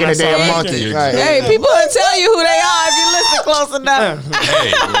ass off when I saw damn monkey. Right. Hey, people will tell you who they are if you listen close enough.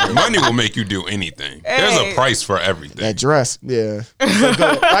 Hey, money will make you do anything. There's a price for everything. That dress, yeah.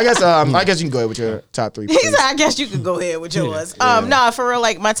 I guess you can go ahead with your top 3. He said, "I guess you could go ahead with yours." No, for real.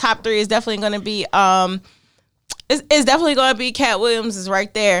 My top 3 is definitely going to be. It's definitely going to be Cat Williams is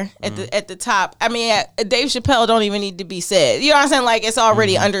right there at the top. I mean, Dave Chappelle don't even need to be said. You know what I'm saying? It's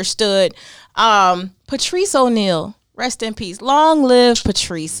already understood. Patrice O'Neal. Rest in peace. Long live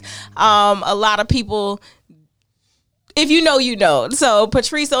Patrice. A lot of people, if you know, you know. So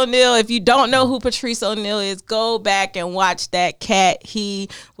Patrice O'Neal, if you don't know who Patrice O'Neal is, go back and watch that cat. He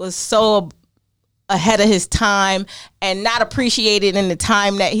was so ahead of his time and not appreciated in the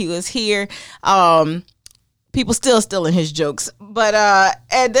time that he was here. People still stealing his jokes. But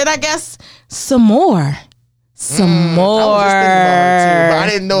and then I guess some more. Some more. I was just thinking about it too, but I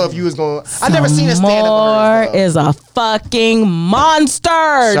didn't know if you was going. I never seen a stand up. More is a fucking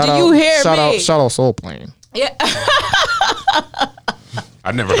monster. Do you hear me? Shout out Soul Plane. Yeah.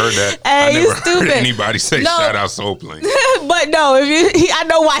 I never heard that. Hey, I never stupid. heard anybody say shout out Soul Plane. But no, I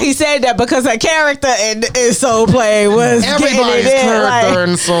know why he said that, because her character in Soul Plane was everybody's character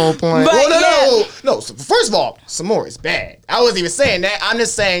in Soul Plane. No. So first of all, S'more is bad. I wasn't even saying that. I'm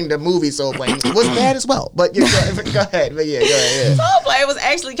just saying the movie Soul Plane was bad as well. But go ahead. But yeah, go ahead. Soul Plane was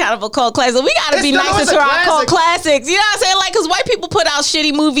actually kind of a cult classic. We gotta be nicer it's to a our cult classic. classics. You know what I'm saying? Like, because white people put out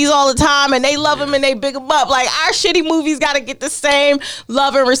shitty movies all the time and they love them and they big them up. Like, our shitty movies gotta get the same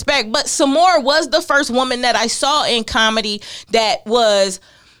love and respect. But S'more was the first woman that I saw in comedy that was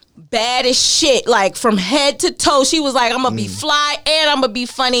bad as shit, like from head to toe. She was like, I'm gonna be fly and I'm gonna be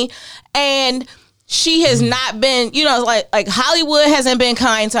funny. And she has not been, you know, like Hollywood hasn't been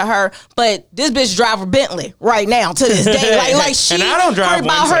kind to her, but this bitch drive a Bentley right now to this day. Like she, and I don't drive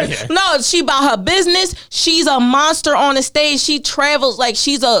one. No, she about her business. She's a monster on the stage. She travels like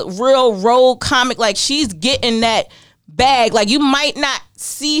she's a real road comic. Like she's getting that bag. Like you might not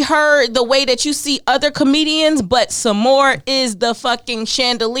see her the way that you see other comedians, but S'more is the fucking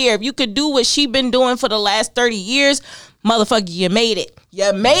chandelier. If you could do what she been doing for the last 30 years, motherfucker, you made it.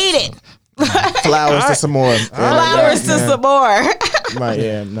 You made it. Flowers to S'more. Flowers to S'more. Right,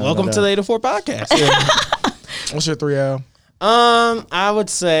 yeah. No, Welcome to the 804 podcast. What's your 3L? I would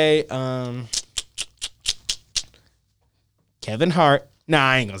say Kevin Hart. Nah,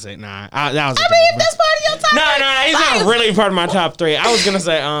 I ain't gonna say that was. If that's part of your top No, he's not really part of my top 3. I was gonna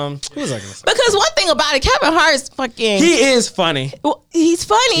say who was I gonna say? Because one thing about it, Kevin Hart's fucking. He is funny. He's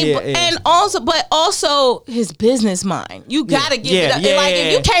funny, Yeah, but, yeah. and also his business mind. You gotta give it up. Like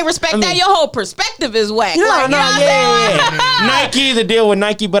if you can't respect that, your whole perspective is whack. No, like, no, you know what I'm saying? Nike, the deal with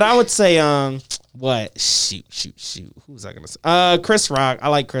Nike, but I would say what? Shoot. Who was I gonna say? Chris Rock. I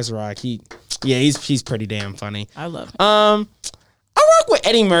like Chris Rock. He's pretty damn funny. I love him. I rock with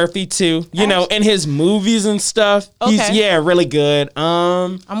Eddie Murphy too. You know, in his movies and stuff. Okay. He's really good.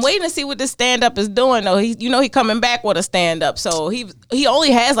 I'm waiting to see what this stand up is doing though. He coming back with a stand up. So he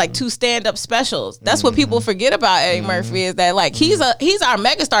only has like 2 stand up specials. That's what people forget about Eddie Murphy is that like he's our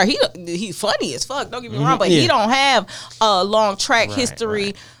megastar. He's funny as fuck. Don't get me wrong, but he don't have a long track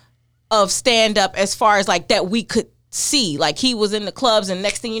history of stand up as far as like that we could see. Like he was in the clubs and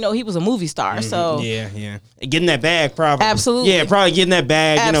next thing you know he was a movie star. So yeah, getting that bag probably. Absolutely. Yeah, probably getting that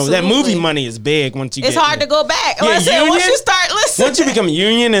bag. Absolutely. You know, that movie money is big once you. It's hard to go back. Yeah, Once you start listening, once you become a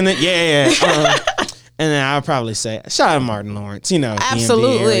union, and then and then I'll probably say shout out to Martin Lawrence. You know,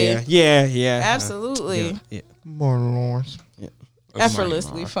 absolutely. Yeah. Absolutely. Yeah. Martin Lawrence.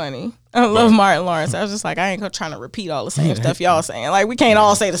 Effortlessly funny. I love Martin Lawrence. I was just like, I ain't trying to repeat all the same stuff y'all saying. Like, we can't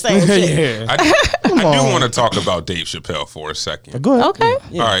all say the same shit. I do want to talk about Dave Chappelle for a second. Go ahead. Okay.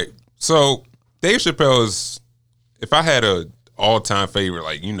 All right. So Dave Chappelle is, if I had a all-time favorite,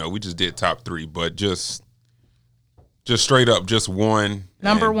 like, you know, we just did top 3, but just straight up, just one.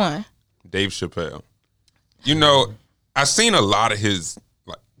 Number 1. Dave Chappelle. You know, I've seen a lot of his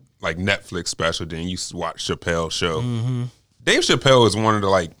like Netflix special. Then you watch Chappelle show. Mm-hmm. Dave Chappelle is one of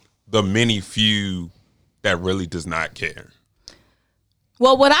the many few that really does not care.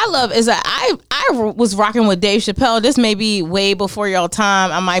 Well, what I love is that I was rocking with Dave Chappelle. This may be way before your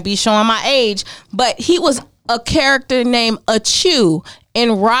time. I might be showing my age, but he was a character named Achu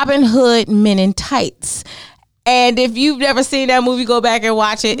in Robin Hood Men in Tights. And if you've never seen that movie, go back and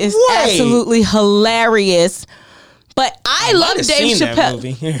watch it. It's absolutely hilarious. But I love Dave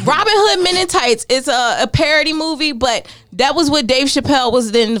Chappelle. Robin Hood Men in Tights. It's a parody movie, but that was what Dave Chappelle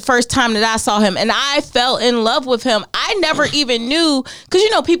was then the first time that I saw him. And I fell in love with him. I never even knew, because, you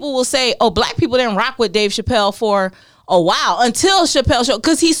know, people will say, oh, black people didn't rock with Dave Chappelle for a while until Chappelle Show,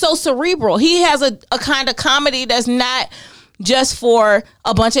 because he's so cerebral. He has a kind of comedy that's not just for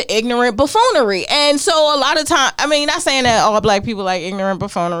a bunch of ignorant buffoonery. And so a lot of time, I mean, not saying that all black people like ignorant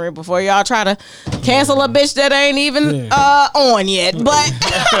buffoonery before y'all try to cancel a bitch that ain't even on yet, but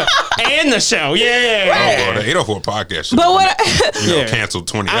and the show, Right. The 804 podcast should but canceled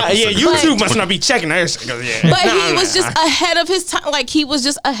 20 episodes. YouTube must not be checking that. But he was just ahead of his time. Like, he was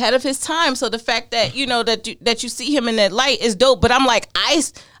just ahead of his time. So the fact that, you know, that you see him in that light is dope. But I'm like,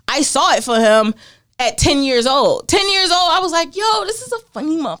 I saw it for him at 10 years old. 10 years old, I was like, yo, this is a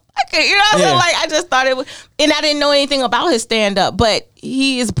funny motherfucker. You know what I'm saying? Like, I just thought it was, and I didn't know anything about his stand-up, but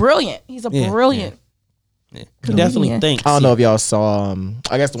he is brilliant. He's a brilliant. He definitely thinks. I don't know if y'all saw.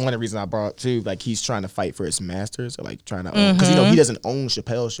 I guess one of the reasons I brought up too, like he's trying to fight for his masters, or like trying to own, because you know he doesn't own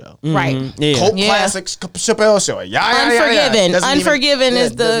Chappelle Show, Right? Cult classics Chappelle Show. Unforgiven. Unforgiven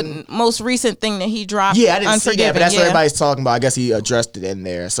is the most recent thing that he dropped. Yeah, I didn't see that, but that's what everybody's talking about. I guess he addressed it in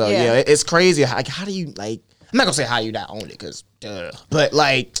there. So yeah, it's crazy. Like, how do you like? I'm not gonna say how you not own it, because but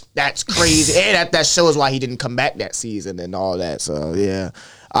like that's crazy, and that shows why he didn't come back that season and all that. So yeah,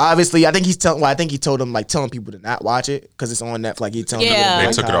 obviously I think he told him like telling people to not watch it because it's on Netflix. He telling people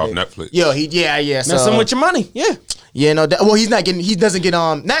they took it off Netflix. Yo, yeah. So, messing with your money. Yeah, no. Well, he's not getting. He doesn't get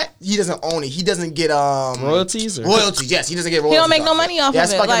he doesn't own it. He doesn't get royalties. Royalties. Yes, he doesn't get royalties. He don't make no money off of it.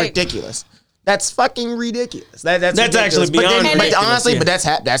 That's fucking like, ridiculous. That's fucking ridiculous. That's ridiculous. Actually beyond ridiculous. But honestly, but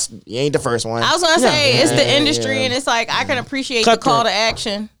that's you ain't the first one. I was gonna say it's the industry, and it's like I can appreciate the call to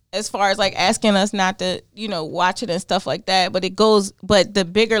action as far as like asking us not to, watch it and stuff like that. But but the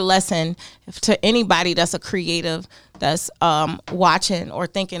bigger lesson to anybody that's a creative that's watching or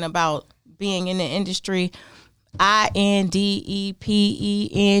thinking about being in the industry. INDEPENDENT.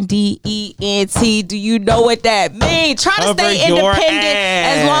 Do you know what that means? Try to stay independent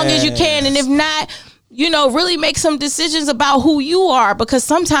as long as you can, and if not, really make some decisions about who you are, because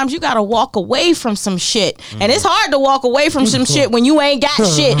sometimes you gotta walk away from some shit, and it's hard to walk away from some shit when you ain't got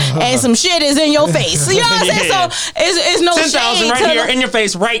shit and some shit is in your face. You know what I'm saying? So it's no 10,000 right here in your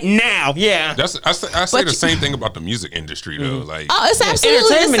face right now. Yeah, I say the same thing about the music industry though. Like, it's absolutely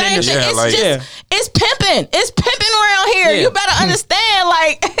the same thing. It's pimping. It's pimping around here. You better understand.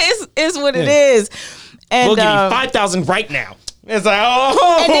 Like it's what it is. And we'll give you 5,000 right now. It's like,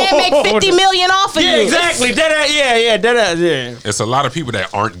 and then make 50 million off of you. Exactly. Yeah. It's a lot of people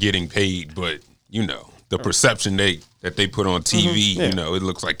that aren't getting paid, but the perception that they put on TV, it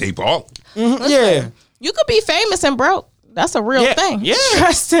looks like they ball. Mm-hmm. Yeah. You could be famous and broke. That's a real thing. Yeah.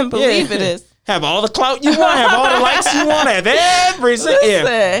 Trust and believe it is. Have all the clout you want, have all the likes you want, have everything.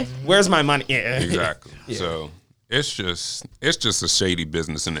 Yeah. Where's my money? Yeah. Exactly. Yeah. So it's just a shady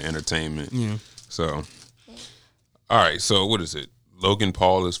business in the entertainment. Yeah. So all right, so what is it? Logan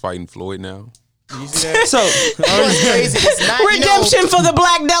Paul is fighting Floyd now. You see that? So crazy. It's not, redemption for the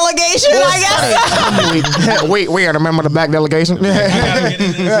black delegation, I guess. Wait, I remember the black delegation.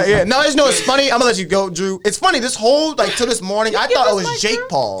 Yeah. No, it's funny. I'm gonna let you go, Drew. It's funny. This whole till this morning, I thought it was Jake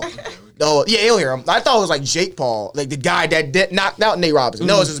Paul. Oh, yeah, you'll hear him. I thought it was like Jake Paul, like the guy that knocked out Nate Robinson.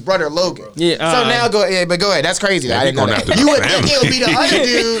 No, it's his brother Logan. Yeah. So now go ahead. That's crazy. Yeah, I didn't know that. You would think it would be the other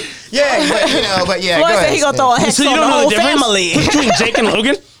dude. Yeah, but yeah. Floyd said he gonna throw a hex on the whole family. Between Jake and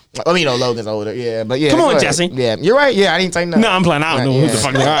Logan? I mean, Logan's older. Yeah, but yeah. Come on, Jesse. Yeah, you're right. Yeah, I didn't say nothing. No, I'm playing. I don't know who the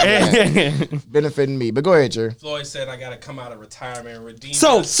fuck they are. Benefiting me, but go ahead, Drew. Floyd said, "I gotta come out of retirement and redeem."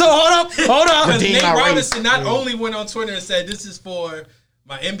 So hold up. Because Nate Robinson not only went on Twitter and said, "This is for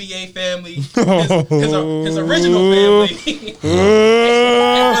my NBA family, his original family, and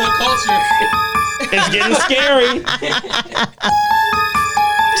for the culture." It's getting scary.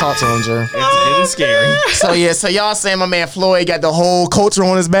 Talk to him, Drew. It's getting scary. So y'all saying my man Floyd got the whole culture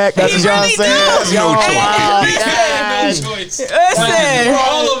on his back? That's what y'all saying? No choice. Listen, for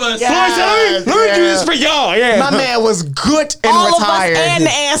all of us. Floyd said, let me do this for y'all. Yeah. My man was good and all retired. Of us and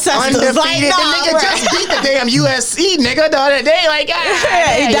the ancestors. Undefeated. Like, the nigga just beat the damn USC nigga the other day. Like,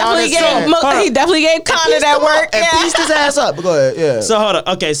 he definitely gave Connor that work. And pieced his ass up. But go ahead. Yeah. So hold up.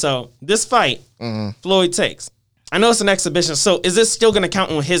 Okay, so this fight, Floyd takes. I know it's an exhibition, so is this still going to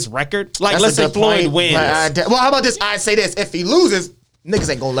count on his record? Like, let's say Floyd wins. Well, how about this? I say this. If he loses, niggas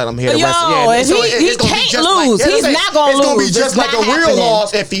ain't going to let him hear the rest. He can't lose. He's not going to lose. It's going to be just like a real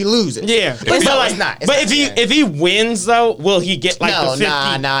loss if he loses. Yeah. But it's not. But if he wins, though, will he get like the 50?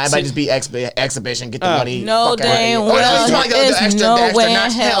 Nah. It might just be exhibition, get the money. No damn well. There's no way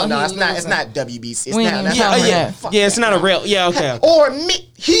in hell. No, it's not WBC. It's not. Yeah, it's not a real. Yeah, okay. Or me.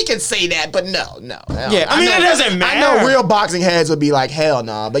 He can say that, but no. Yeah, I mean, it doesn't matter. I know real boxing heads would be like, hell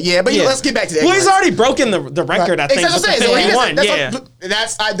no. But let's get back to that. Well, he's already broken the record, I think.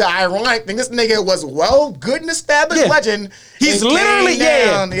 That's the ironic thing. This nigga was good and established legend. He's literally,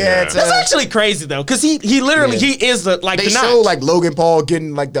 that's actually crazy, though, because he literally, he is the, like, they show, like, Logan Paul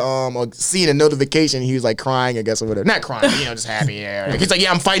getting, like, or seeing a notification. He was, like, crying, I guess, or whatever. Not crying, just happy. Yeah. He's like,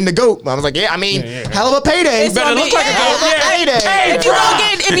 I'm fighting the GOAT. I was like, hell of a payday. It's better look like a GOAT. Payday.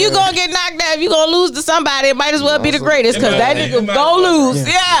 If you gonna get knocked out, if you gonna lose to somebody, it might as well be the greatest, because that nigga gonna lose.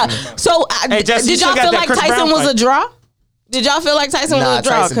 Yeah. So, did y'all feel like Tyson was a draw? Did y'all feel like Tyson was a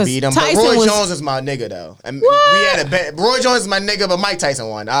draw? Tyson beat him. But Roy Jones is my nigga, though. And we had a bet. Roy Jones is my nigga, but Mike Tyson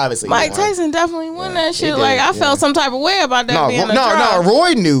won. Obviously, Mike Tyson definitely won that shit. Like, I felt some type of way about that being a draw. No,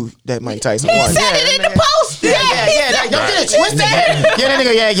 Roy knew that Mike Tyson won. He said it in the post. Yeah. Don't get it twisted. Yeah, that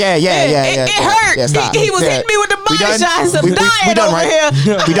nigga. Yeah. It hurt. He was hitting me with the body shots. I'm dying over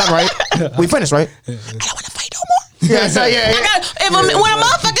here. We done, right? We finished, right? I don't want to fight no more. Yeah. When a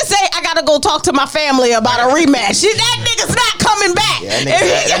motherfucker say I gotta go talk to my family about a rematch, that nigga's not coming back. Yeah,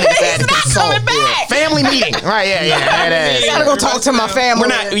 He's not consult. coming back. Family meeting. Right, I gotta go talk to my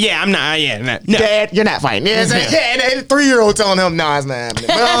family. I'm not. No. Dad, you're not fighting. Yeah, and 3-year-old telling him, no, it's not happening.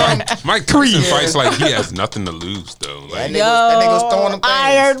 But, Mike Tyson fights like he has nothing to lose, though. Like, that nigga was throwing them things.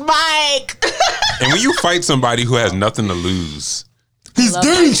 Iron Mike. and when you fight somebody who has nothing to lose, He's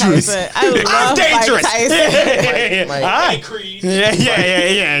dangerous. I'm dangerous. Like,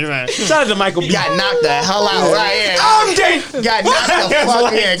 Yeah. Shout out to Michael B. got knocked the hell out. Right, I'm dangerous. Got knocked the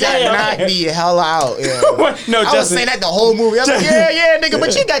fuck got knocked the hell out. Yeah. No, I was saying that the whole movie. I was like, yeah, nigga,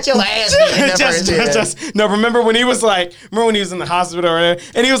 but you got your ass beat in that first. No, remember when he was in the hospital or whatever,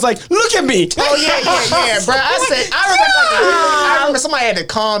 and he was like, look at me. Oh yeah, bro. I remember somebody had to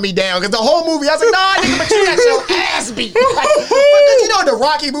calm me down because the whole movie I was like, nah, nigga, but you got your ass beat. Because you know the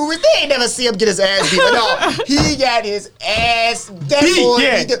Rocky movies, they ain't never see him get his ass beat. But no, he got his ass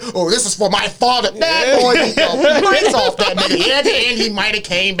beat. Oh, this is for my father. That boy beat the brakes off that nigga. Yeah, at the end he might have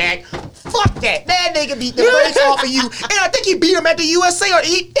came back. Fuck that. That nigga beat the brakes off of you. And I think he beat him at the USA or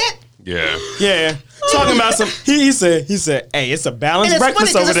he did. yeah. Talking about some, he said, hey, it's a balanced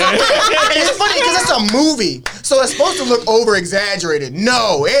breakfast over there. It's funny because it's a movie, so it's supposed to look over exaggerated.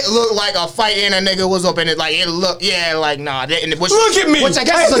 No, it looked like a fight and a nigga was up in it. Like it looked, nah. Look at me. Which I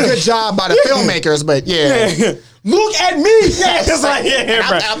guess is a good job by the filmmakers, but yeah. Look at me. Yeah, it's like,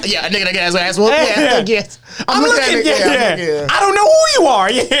 bro. A nigga that got his ass whooped. Yeah. I'm looking at it. I don't know who you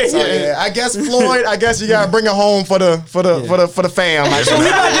are. So, I guess Floyd. I guess you gotta bring it home for the fam. Like, so we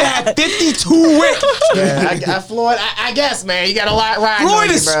about to have 52 rich. Yeah, Floyd. I guess, man, you got a lot riding.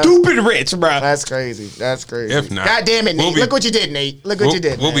 Floyd is stupid rich, bro. That's crazy. If not, God damn it, Nate. Look what you did, Nate. Look what you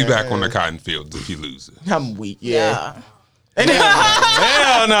did. We'll be back on the cotton fields if he loses. I'm weak. Yeah. Hell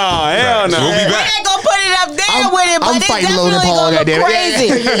no. We'll be We back. ain't gonna put it up there with it, but I'm it fighting definitely Logan Paul, gonna look goddamn it. crazy.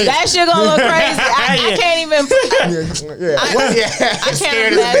 That shit gonna look crazy. I can't even. I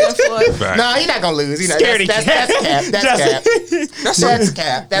can't imagine for. Nah, you're not gonna lose. That's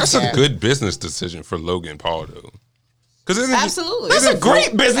cap. That's a good business decision for Logan Paul, though. Absolutely. That's a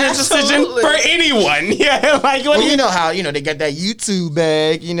great business decision for anyone. Yeah, like well, you know how they got that YouTube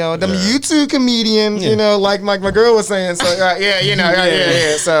bag. Them YouTube comedians. Like my girl was saying. So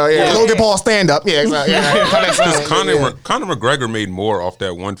So Logan Paul stand up. Yeah, Because Conor McGregor made more off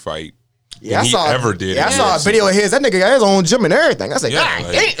that one fight. Yeah, ever did. Yeah, I saw a video of his. That nigga got his own gym and everything. I said,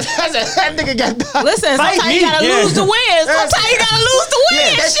 that nigga got. Listen, sometimes you gotta lose to win. Sometimes you gotta lose to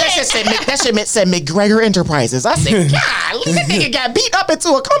win. That shit said McGregor Enterprises. I said, God, that nigga got beat up into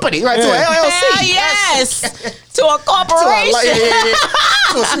a company, right? To an LLC. Hell yes. To a corporation.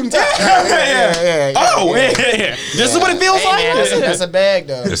 To a student yeah. This is what it feels like. Man, that's a bag,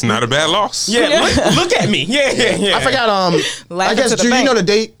 though. It's not a bad loss. Yeah, look at me. Yeah. I forgot. I guess Drew, you know the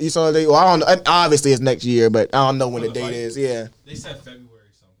date. You saw the date. Well, I don't know. Obviously, it's next year, but I don't know when the date is. Yeah. They said February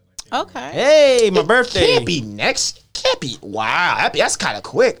something. Okay. Hey, my birthday. Can't be next. Can't be. Wow, that's kind of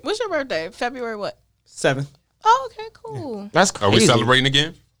quick. What's your birthday? February what? 7th. Oh, okay, cool. That's crazy. Are we celebrating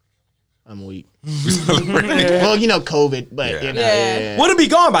again? I'm weak. We celebrating again? Well, COVID, but Yeah. Would it be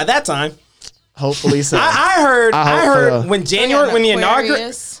gone by that time? Hopefully so. I heard when January when the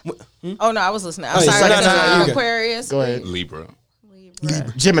inauguration. Oh no, I was listening. I'm yeah, sorry. no, Aquarius. Go ahead. Libra.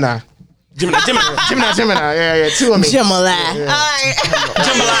 Gemini. Gemini. Yeah. Two of me. Gemini. All right.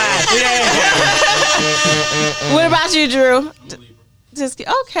 What about you, Drew? Just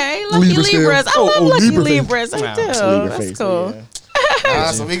okay. Lucky Libra still. Libras. I love lucky Libra face. Libras. I do. Libra That's face, cool.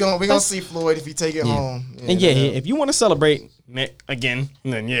 Yeah. So we gonna see Floyd if he take it home. And if you want to celebrate Nick again,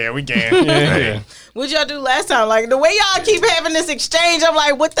 then we can. Yeah. What'd y'all do last time? Like the way y'all keep having this exchange, I'm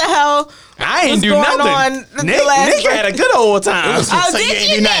like, what the hell? I ain't was do going nothing. on Nick had a good old time. So you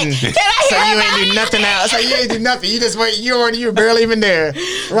ain't do nothing. Can I So hear you about ain't do it? nothing else. So you ain't do nothing. You just wait. You were barely even there.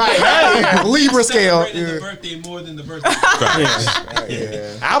 Right. Libra scale. Celebrated the birthday more than the birthday.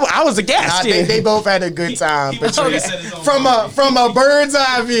 I was a guest. They both had a good time. He was Patrice. already set his own From a bird's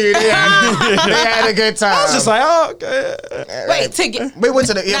eye view, they had a good time. I was just like, oh, okay. Wait, to get. We went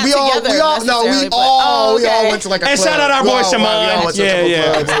to the. Not We all together necessarily, went to like a And club. shout out our boy Shaman. We all went to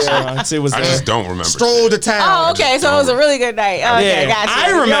a couple clubs, It was. I just don't remember. Strolled to town. Oh, okay. So it was a really good night. Okay, gotcha. I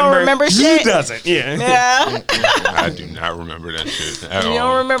You don't remember. remember He shit? doesn't. Yeah. Yeah. I do not remember that shit at You all.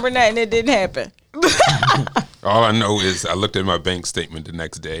 don't remember nothing that didn't happen. All I know is I looked at my bank statement the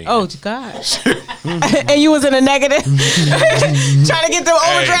next day. Oh gosh. And you was in a negative, trying to get the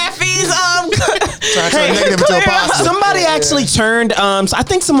overdraft fees. Trying to turn negative into a positive. Somebody actually turned. So I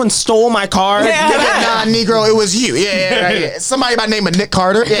think someone stole my card. Nah, Negro, it was you. Yeah. Somebody by the name of Nick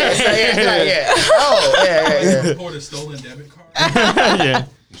Carter. Yeah. Oh, yeah. Report a stolen debit card.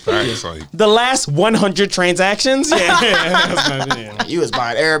 Facts, like, The last 100 transactions. Yeah. You was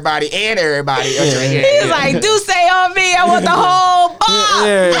buying everybody and everybody. He's like, do say on me. I want the whole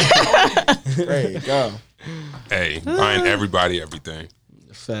box. There you go. hey, buying everybody everything.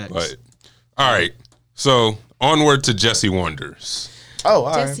 Facts. But all right, so onward to Jesse Wonders. Oh,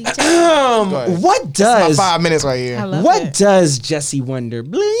 all right. Jesse, What My does 5 minutes right here. I love what it. does Jesse Wonder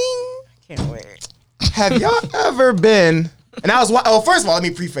bling? Can't wait. Have y'all ever been? And I was first of all, let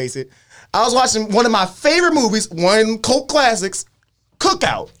me preface it. I was watching one of my favorite movies, one cult classics,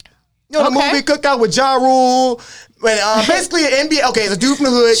 Cookout. You know the Okay. movie Cookout with Ja Rule. When basically an NBA, okay, it's a dude from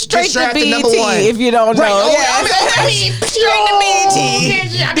the hood, Straight gets to drafted BET number 1. if you don't know. Right. Oh, Yeah. I mean, Straight to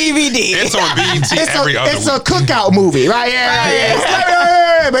BET. DVD. It's on BET every other it's week. a cookout movie, right?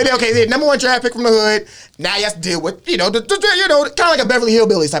 Yeah. But okay, the number 1 draft pick from the hood. Now you have to deal with, kind of like a Beverly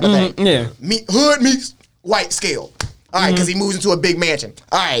Hillbillies type of thing. Yeah. Hood meets white scale. All right, because he moves into a big mansion.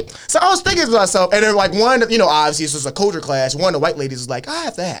 All right. So I was thinking to myself, and then like one, obviously this was a culture clash. One of the white ladies was like, I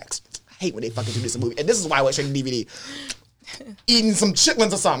have to ask. I hate when they fucking do this in movie. And this is why I went straight to DVD. Eating some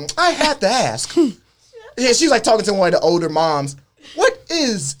chitlins or something. I had to ask. Yeah, she was like talking to one of the older moms. What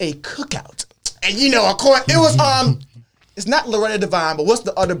is a cookout? And of course, it was it's not Loretta Devine, but what's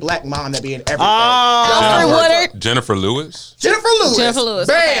the other black mom that be in everything? Alfred Woodard. Jennifer Lewis. Jennifer Lewis.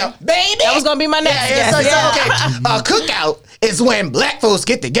 Bam, okay. baby. That was gonna be my next Yeah, guess. so, okay. A cookout is when black folks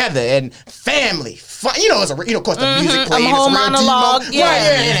get together and family. It's of course the music playing. whole it's a real deep monologue, moment. yeah.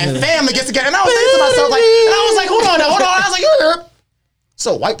 Right, and family gets together. And I was thinking to myself, hold on. I was like,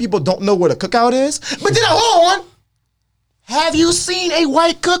 so white people don't know what a cookout is? But then hold on. Have you seen a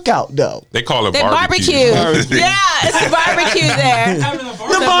white cookout though? They call it They barbecue. yeah, it's a barbecue there.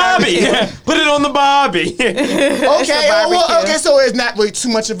 The Bobby. Put it on the Bobby. Okay, so it's not really too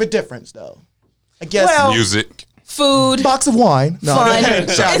much of a difference though. I guess. Music. Food. Box of wine. No. Fun.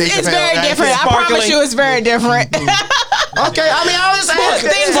 Shout out to It's Dave very Chappelle. different. I promise you it's very different. Okay, I was just asking.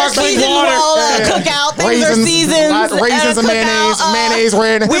 Things are Sparkling seasoned water. well, cookout. Things are seasoned. Raisins and mayonnaise. Mayonnaise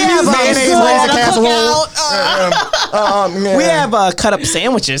red. We have mayonnaise raisin casserole. We have cut up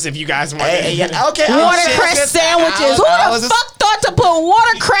sandwiches if you guys want. Okay. Watercress sandwiches. Who the fuck thought to put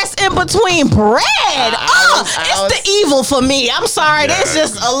watercress in between bread? It's the evil for me. I'm sorry. That's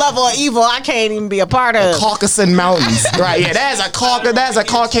just a level of evil I can't even be a part of. Caucasus Mountains. Right, yeah, that's a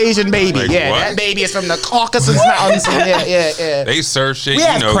Caucasian baby. Like yeah, what? that baby is from the Caucasus Mountains. Yeah. They serve shit We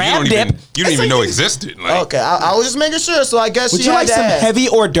have crab you dip. don't even know existed. Like, Okay, I was just making sure, so I guess Would she you had like to some ask. heavy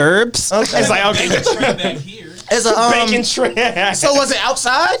hors d'oeuvres? Okay. It's like, okay. Try that here. It's a Bacon shrimp. So was it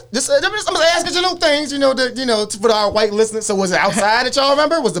outside? I'm asking things, for our white listeners. So was it outside that y'all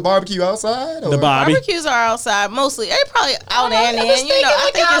remember? Was the barbecue outside? Or? The Bobby. Barbecues are outside mostly. They probably out and in. I was thinking,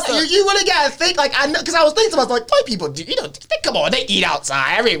 I think it's a, you really gotta think I know because I was thinking to myself like white people, come on, they eat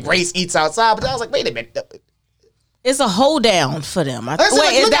outside. Every race eats outside, but I was like, wait a minute. it's a hold down for them. Listen,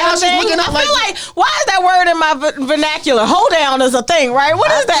 Wait, is look at how that a she's thing? looking I up, feel like, why is that word in my vernacular? Hold down is a thing, right?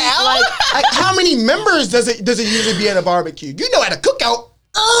 What is that? Like how many members does it usually be at a barbecue? At a cookout,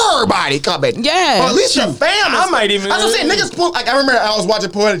 everybody coming. Yeah. Or at least your family. I might even- I was saying niggas pull. Like I remember I was watching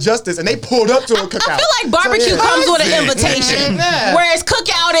Poetic Justice and they pulled up to a cookout. I feel like barbecue comes with an invitation, Yeah. whereas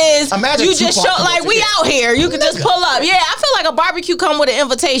cookout is Imagine you just Tupac show come like up we to- out here. You can just pull up. Yeah, I feel like a barbecue come with an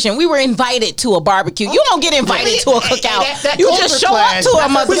invitation. We were invited to a barbecue. You don't get invited to a cookout. that You just culture show up clash, to a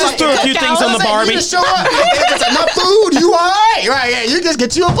that's- motherfucking We just threw a few cookout. things on the Barbie. You just show up. If it's enough food, you all right. Right, yeah. You just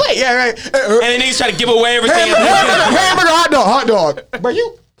get you a plate. Yeah, right. And then niggas try to give away everything. Hamburger, hot dog. Bro, you.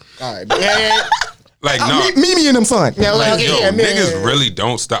 All right, yeah. like no. Mimi and them son. Yeah, Like, okay, yo, yeah, niggas really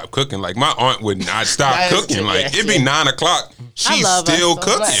don't stop cooking. Like, my aunt would not stop Yes, cooking. Like, yes, it'd be 9 o'clock. She's love her still so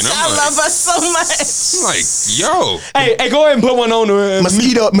cooking. much. I'm I love her so much. I'm like, yo. Hey, go ahead and put one on.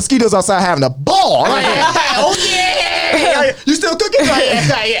 Mosquitoes outside having a ball. Oh yeah. You still cooking?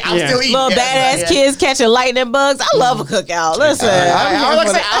 Yeah. I'm still eating. Little Yeah, badass yeah. kids catching lightning bugs. I love a cookout. Listen,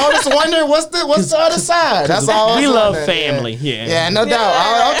 I always wonder what's the other side. That's all. We I was love wondering. family. Yeah. Yeah, no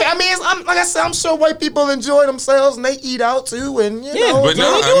doubt. Okay, I mean, like I said, I'm sure white people enjoy themselves and they eat out too, and you know. But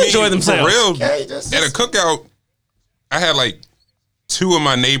no, they do I mean, enjoy themselves. for real, Okay, just- at a cookout, I had like 2 of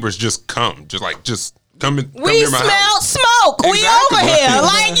my neighbors just come we near my smell house. smoke. We Exactly. over here.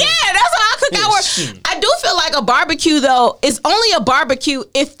 Like, yeah, that's how cookout works. I do feel like a barbecue though is only a barbecue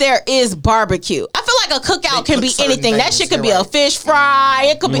if there is barbecue. I feel like a cookout can put be certain anything. That things, shit could be you're a right. fish fry.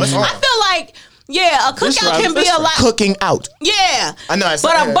 It could be. What's I wrong? feel like Yeah, a cookout can be a lot. Cooking out. Yeah, I know.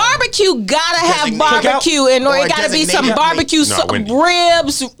 But a barbecue gotta have Designated. barbecue, and Or it gotta be some designated barbecue, Wendy.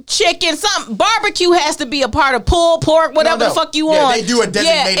 ribs, chicken, something. Barbecue has to be a part of pulled pork, whatever No. the fuck you Yeah, want. they do a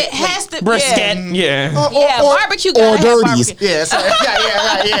designated Yeah, it has to. Brisket. Yeah. Yeah. Barbecue gotta or have derbies. barbecue. Yeah, so,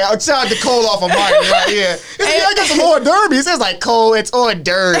 right. Shout out to Cole off of Martin. Right, yeah. I got some hors d'oeuvres. It's like Cole. It's hors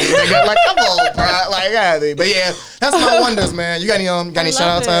d'oeuvres. Nigga. Like, come on, bro. Like, yeah. But yeah, that's my wonders, man. You got any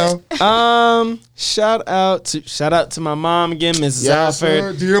shout outs, Al? Shout out to my mom again, Mrs. Yes, sir.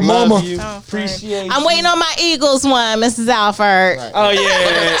 Alford. Dear Love mama. you. Appreciate you. I'm waiting on my Eagles one, Mrs. Alford. Right. Oh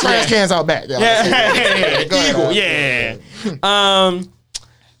yeah. Trash cans out back. Yeah. Go ahead, Eagle, Al. yeah.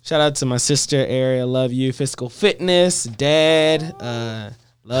 Shout out to my sister Ariel, love you. Physical Fitness, Dad,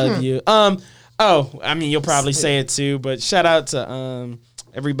 love you. I mean you'll probably say it too, but shout out to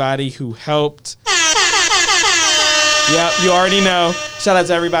everybody who helped. Yep, you already know. Shout out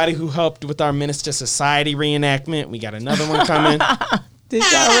to everybody who helped with our Menace to Society reenactment. We got another one coming. Did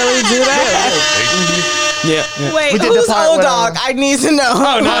y'all really do that? Yeah. Wait, We did the who's part old with, dog? I need to know.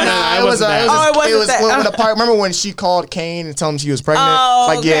 Oh no, It was that. when the part. Remember when she called Kane and told him she was pregnant? Oh,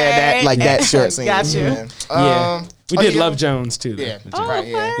 like yeah, okay. that short scene. Got you. Yeah. We did Love Jones too. Though. Yeah, Oh, right.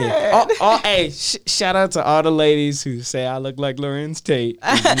 Yeah. Yeah. Hey, shout out to all the ladies who say I look like Lorenz Tate.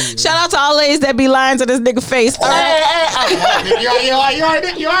 Shout out to all ladies that be lying to this nigga face. All right. You all right?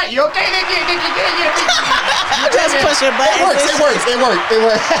 You okay? Just push your buttons. It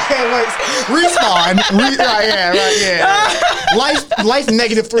works. Respawn. Right, yeah. Life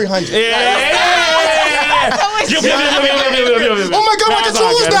negative 300. Oh my God, my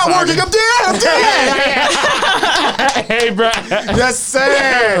controller's not working. I'm dead. Hey, bro. Yes,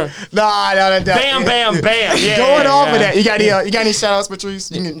 sir. Nah. Bam. Yeah. Going off of that. You got any shout outs, Patrice?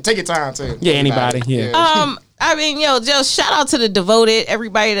 You can take your time too. Yeah, anybody. Yeah. I mean, just shout out to the devoted,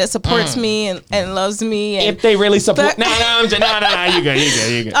 everybody that supports me and loves me. And If they really support. No, you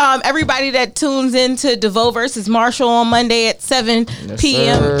good. everybody that tunes into DeVeaux versus Marshall on Monday at 7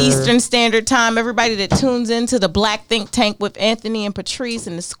 p.m. sir. Eastern Standard Time. Everybody that tunes into the Black Think Tank with Anthony and Patrice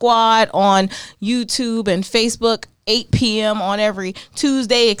and the squad on YouTube and Facebook. 8 p.m. on every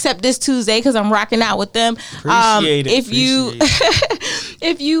Tuesday, except this Tuesday because I'm rocking out with them. Appreciate it.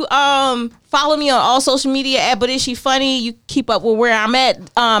 If you follow me on all social media at But Is She Funny, you keep up with where I'm at.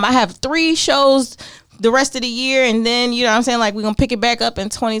 I have 3 shows the rest of the year, and then you know what I'm saying, like we're gonna pick it back up in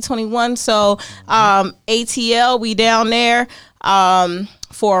 2021. So ATL, we down there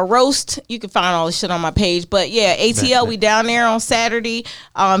for a roast. You can find all this shit on my page, but yeah, ATL, we down there on Saturday,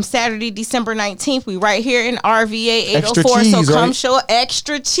 December 19th. We right here in RVA 804. Extra So cheese, come right? show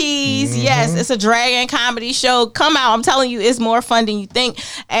extra cheese. Yes, it's a drag and comedy show. Come out. I'm telling you, it's more fun than you think.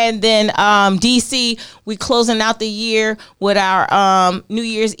 And then DC, we closing out the year with our New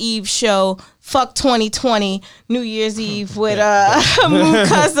Year's Eve show. Fuck 2020 New Year's Eve with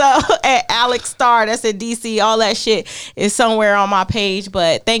Mukuzzo and Alex Starr. That's at DC. All that shit is somewhere on my page.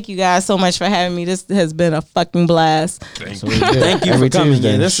 But thank you guys so much for having me. This has been a fucking blast. Thank you. Thank you for coming.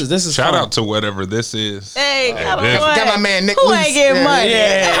 Tuesday. Yeah, this is Shout fun. out to whatever this is. Hey, I don't this- know what- Got my man Nick who Loose. ain't getting money?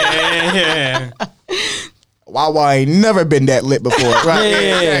 Yeah. Wawa ain't never been that lit before. Right.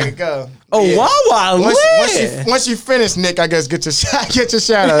 Yeah. There you go. Oh, Wawa Once you finish, Nick, I guess get your shout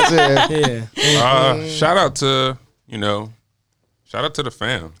outs. Yeah. Shout out to the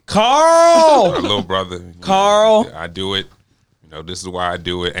fam. Carl. My little brother. Carl. I do it. This is why I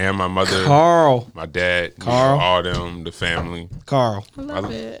do it. And my mother. Carl. My dad. Carl. All them, the family. Carl. My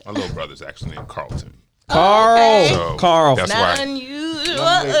little brother's actually named Carlton. Carl. So Carl. That's Not why. unusual. You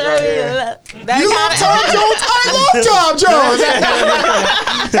love Tom Jones? I love Tom Jones.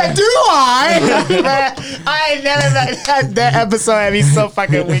 Do I? I ain't never that episode had me so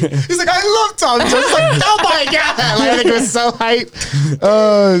fucking weak. He's like, I love Tom Jones. It's like, oh my God. Like, it was so hype.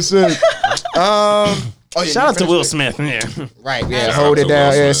 Oh, shit. Shout out to Will Smith. Yeah. Right, yeah. Shout Hold out it to down.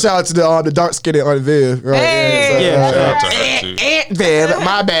 Will Yeah. Smith. Shout out to the dark skinned on Viv. Right. Hey. Yeah. Shout out to her too. Aunt Viv.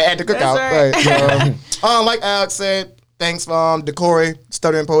 My bad. At the cookout. That's Right. Like Alex said, thanks, Decory,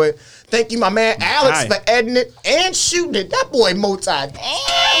 Stuttering Poet. Thank you, my man Alex, Hi. for editing it and shooting it. That boy multi-talented.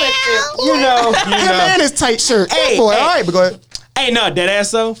 You know. And his tight shirt. That Hey, boy. hey. All right, but go ahead. Hey, no, dead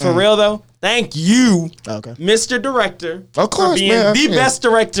ass though. For real though. Thank you, Okay. Mr. Director, Of course, for being man. the Yeah. best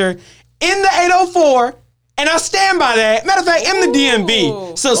director in the 804. And I stand by that. Matter of fact, I'm the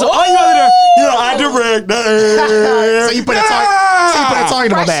DMB. So all you other, I direct. So you put a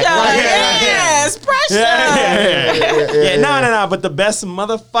target on my back. Pressure. Right. Yes, pressure. Yeah, no. But the best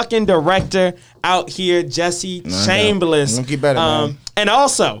motherfucking director out here, Jesse Chambliss. Gonna keep better, man. And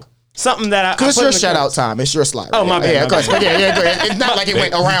also, something that I. Because it's your shout out time. It's your slot. Oh, my bad. Yeah, my bad. yeah, go ahead. It's not like it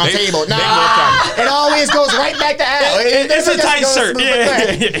went around they- table. they Nah, it always goes right back to Al. It's a tight goes shirt. smooth Yeah.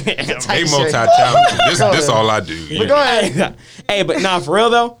 back. They Tight shirt. multi-talented. This all I do. But go ahead. Hey, but nah, for real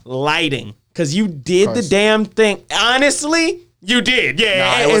though, lighting. Because you did the damn thing. Honestly, you did.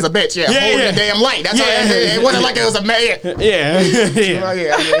 Yeah. Nah, it was a bitch. Yeah, holding the damn light. That's all. It wasn't like it was a man. Yeah.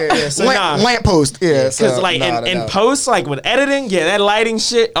 Yeah. So nah. Lamp post. Yeah. Because like in post, like with editing, that lighting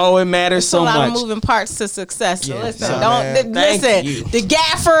shit, it matters so a lot much. of moving parts to success. So listen, so, don't Thank listen. you. The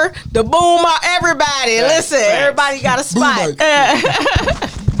gaffer, the boomer, everybody. Listen, everybody got a spot.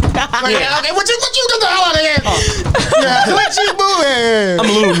 Okay, what you get the hell out of here? Yeah, what you moving? I'm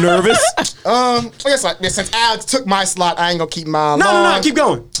a little nervous. I guess like this, since Alex took my slot, I ain't gonna keep mine. No, keep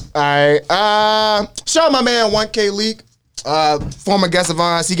going. All right. Shout out my man 1K Leak, former guest of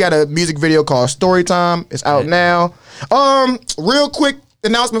ours. He got a music video called Storytime. It's out now. Real quick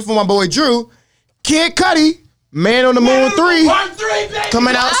announcement for my boy Drew. Kid Cudi, Man on the Moon 3. Part 3, baby.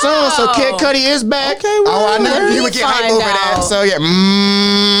 Coming out soon, so Kid Cudi is back. Okay, I knew where you would we get hype find over that. out? So yeah,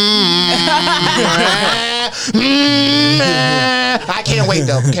 I can't wait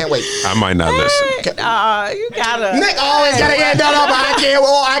though. Can't wait. I might not listen. You gotta. Nick always gotta get that up. I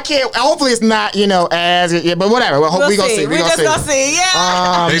can't. Hopefully it's not as but whatever. We gonna see. We're just gonna see.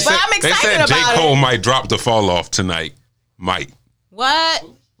 Yeah. They but I'm they excited said J. about Cole it. might drop the fall off tonight. Might. What?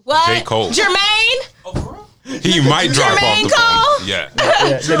 J. Cole. Jermaine? He might drop off Jermaine the Cole? phone. Yeah.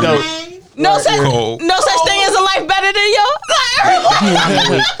 No such Cole. no such thing as a life better than yours.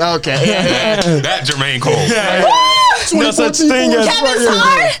 Okay. That Jermaine Cole. No such thing as Kevin's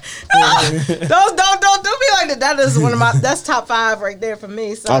hard. Don't do me like that. That is one of my. That's top 5 right there for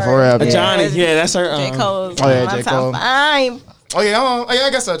me. Sorry. forever. Johnny. Yeah, that's her. J. Cole's yeah, my J. top Cole. 5. I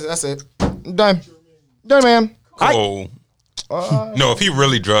guess that's it. Done, man. Cole. No, if he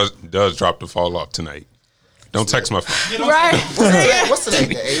really does drop the fall off tonight, don't text my phone. Right. What's the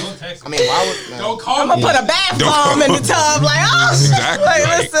name? I mean, why would? Don't call I'm me. gonna put a bath Don't bomb in call the tub. Like, Exactly, like,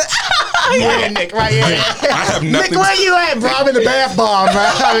 right. listen. Yeah, Nick, right here. I have Nick, nothing. where you at, bro? I'm in the bath bomb, bro.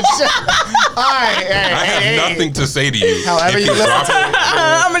 All right, I have nothing to say to you. However if you you drop listen. it.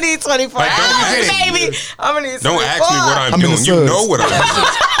 I'm gonna need 24 Like, don't hours, ask me. baby. I'm gonna need 24 Don't ask me what I'm I'm in doing. the You suds. know what I'm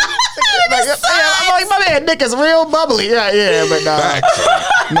doing. I'm like, my man Nick is real bubbly. Yeah, but Facts.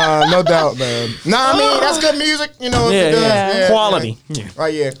 no doubt, man. I mean, that's good music, if it does. Yeah, Quality.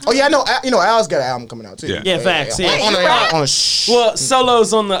 Right, yeah. Oh, yeah, I know, Al's got an album coming out, too. Yeah. Yeah, facts. Yeah. On a Well,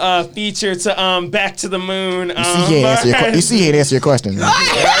 Solo's on the feature to Back to the Moon. You see, he ain't answer your question. You got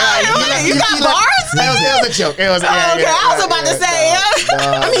bars? It was a joke. It was. I was about to say.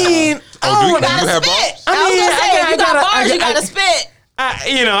 I mean, Oh, do you gotta have spit. bars? I was gonna say, if you got gotta- bars, you gotta spit.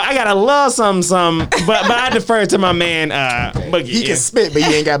 I gotta love some, but I defer to my man Boogie. He can spit, but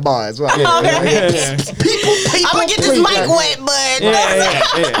he ain't got bars. Well, Yeah. people. I'm gonna get this please, mic wet, but Yeah.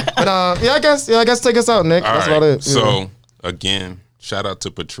 But I guess take us out, Nick. All That's right. about it. So again, shout out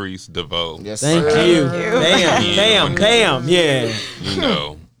to Patrice DeVeaux. Yes, Thank sir. you. Damn. Yeah. You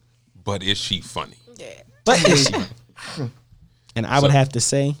know, but is she funny? But is she? And I would have to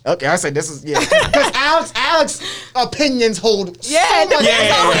say, Okay, I said this is because Alex opinions hold. yeah, depends on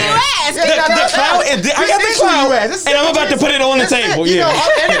who you ask. I got the clout, and I'm about to put it on the table. You Yeah. know,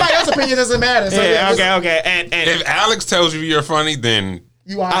 everybody else's opinion doesn't matter. So Yeah. Okay. And If Alex tells you you're funny, then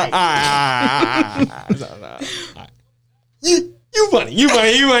you are. You funny. We all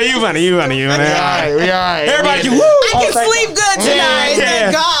right. Everybody can woo. I can sleep good tonight.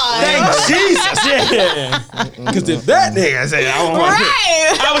 Yeah. Thank God. Thank Jesus. Yeah. Because if that nigga said I don't want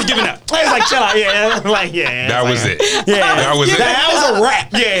Right. I was giving up. I was like, chill out. Yeah. Like, yeah. that was it. Yeah. That was it. That was a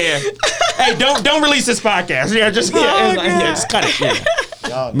wrap. Yeah. Hey, don't release this podcast. Yeah, just just cut it. Yeah.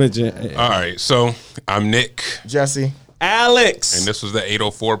 All right. So I'm Nick, Jesse. Alex. and this was the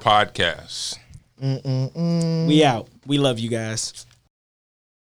 804 podcast. We out. We love you guys.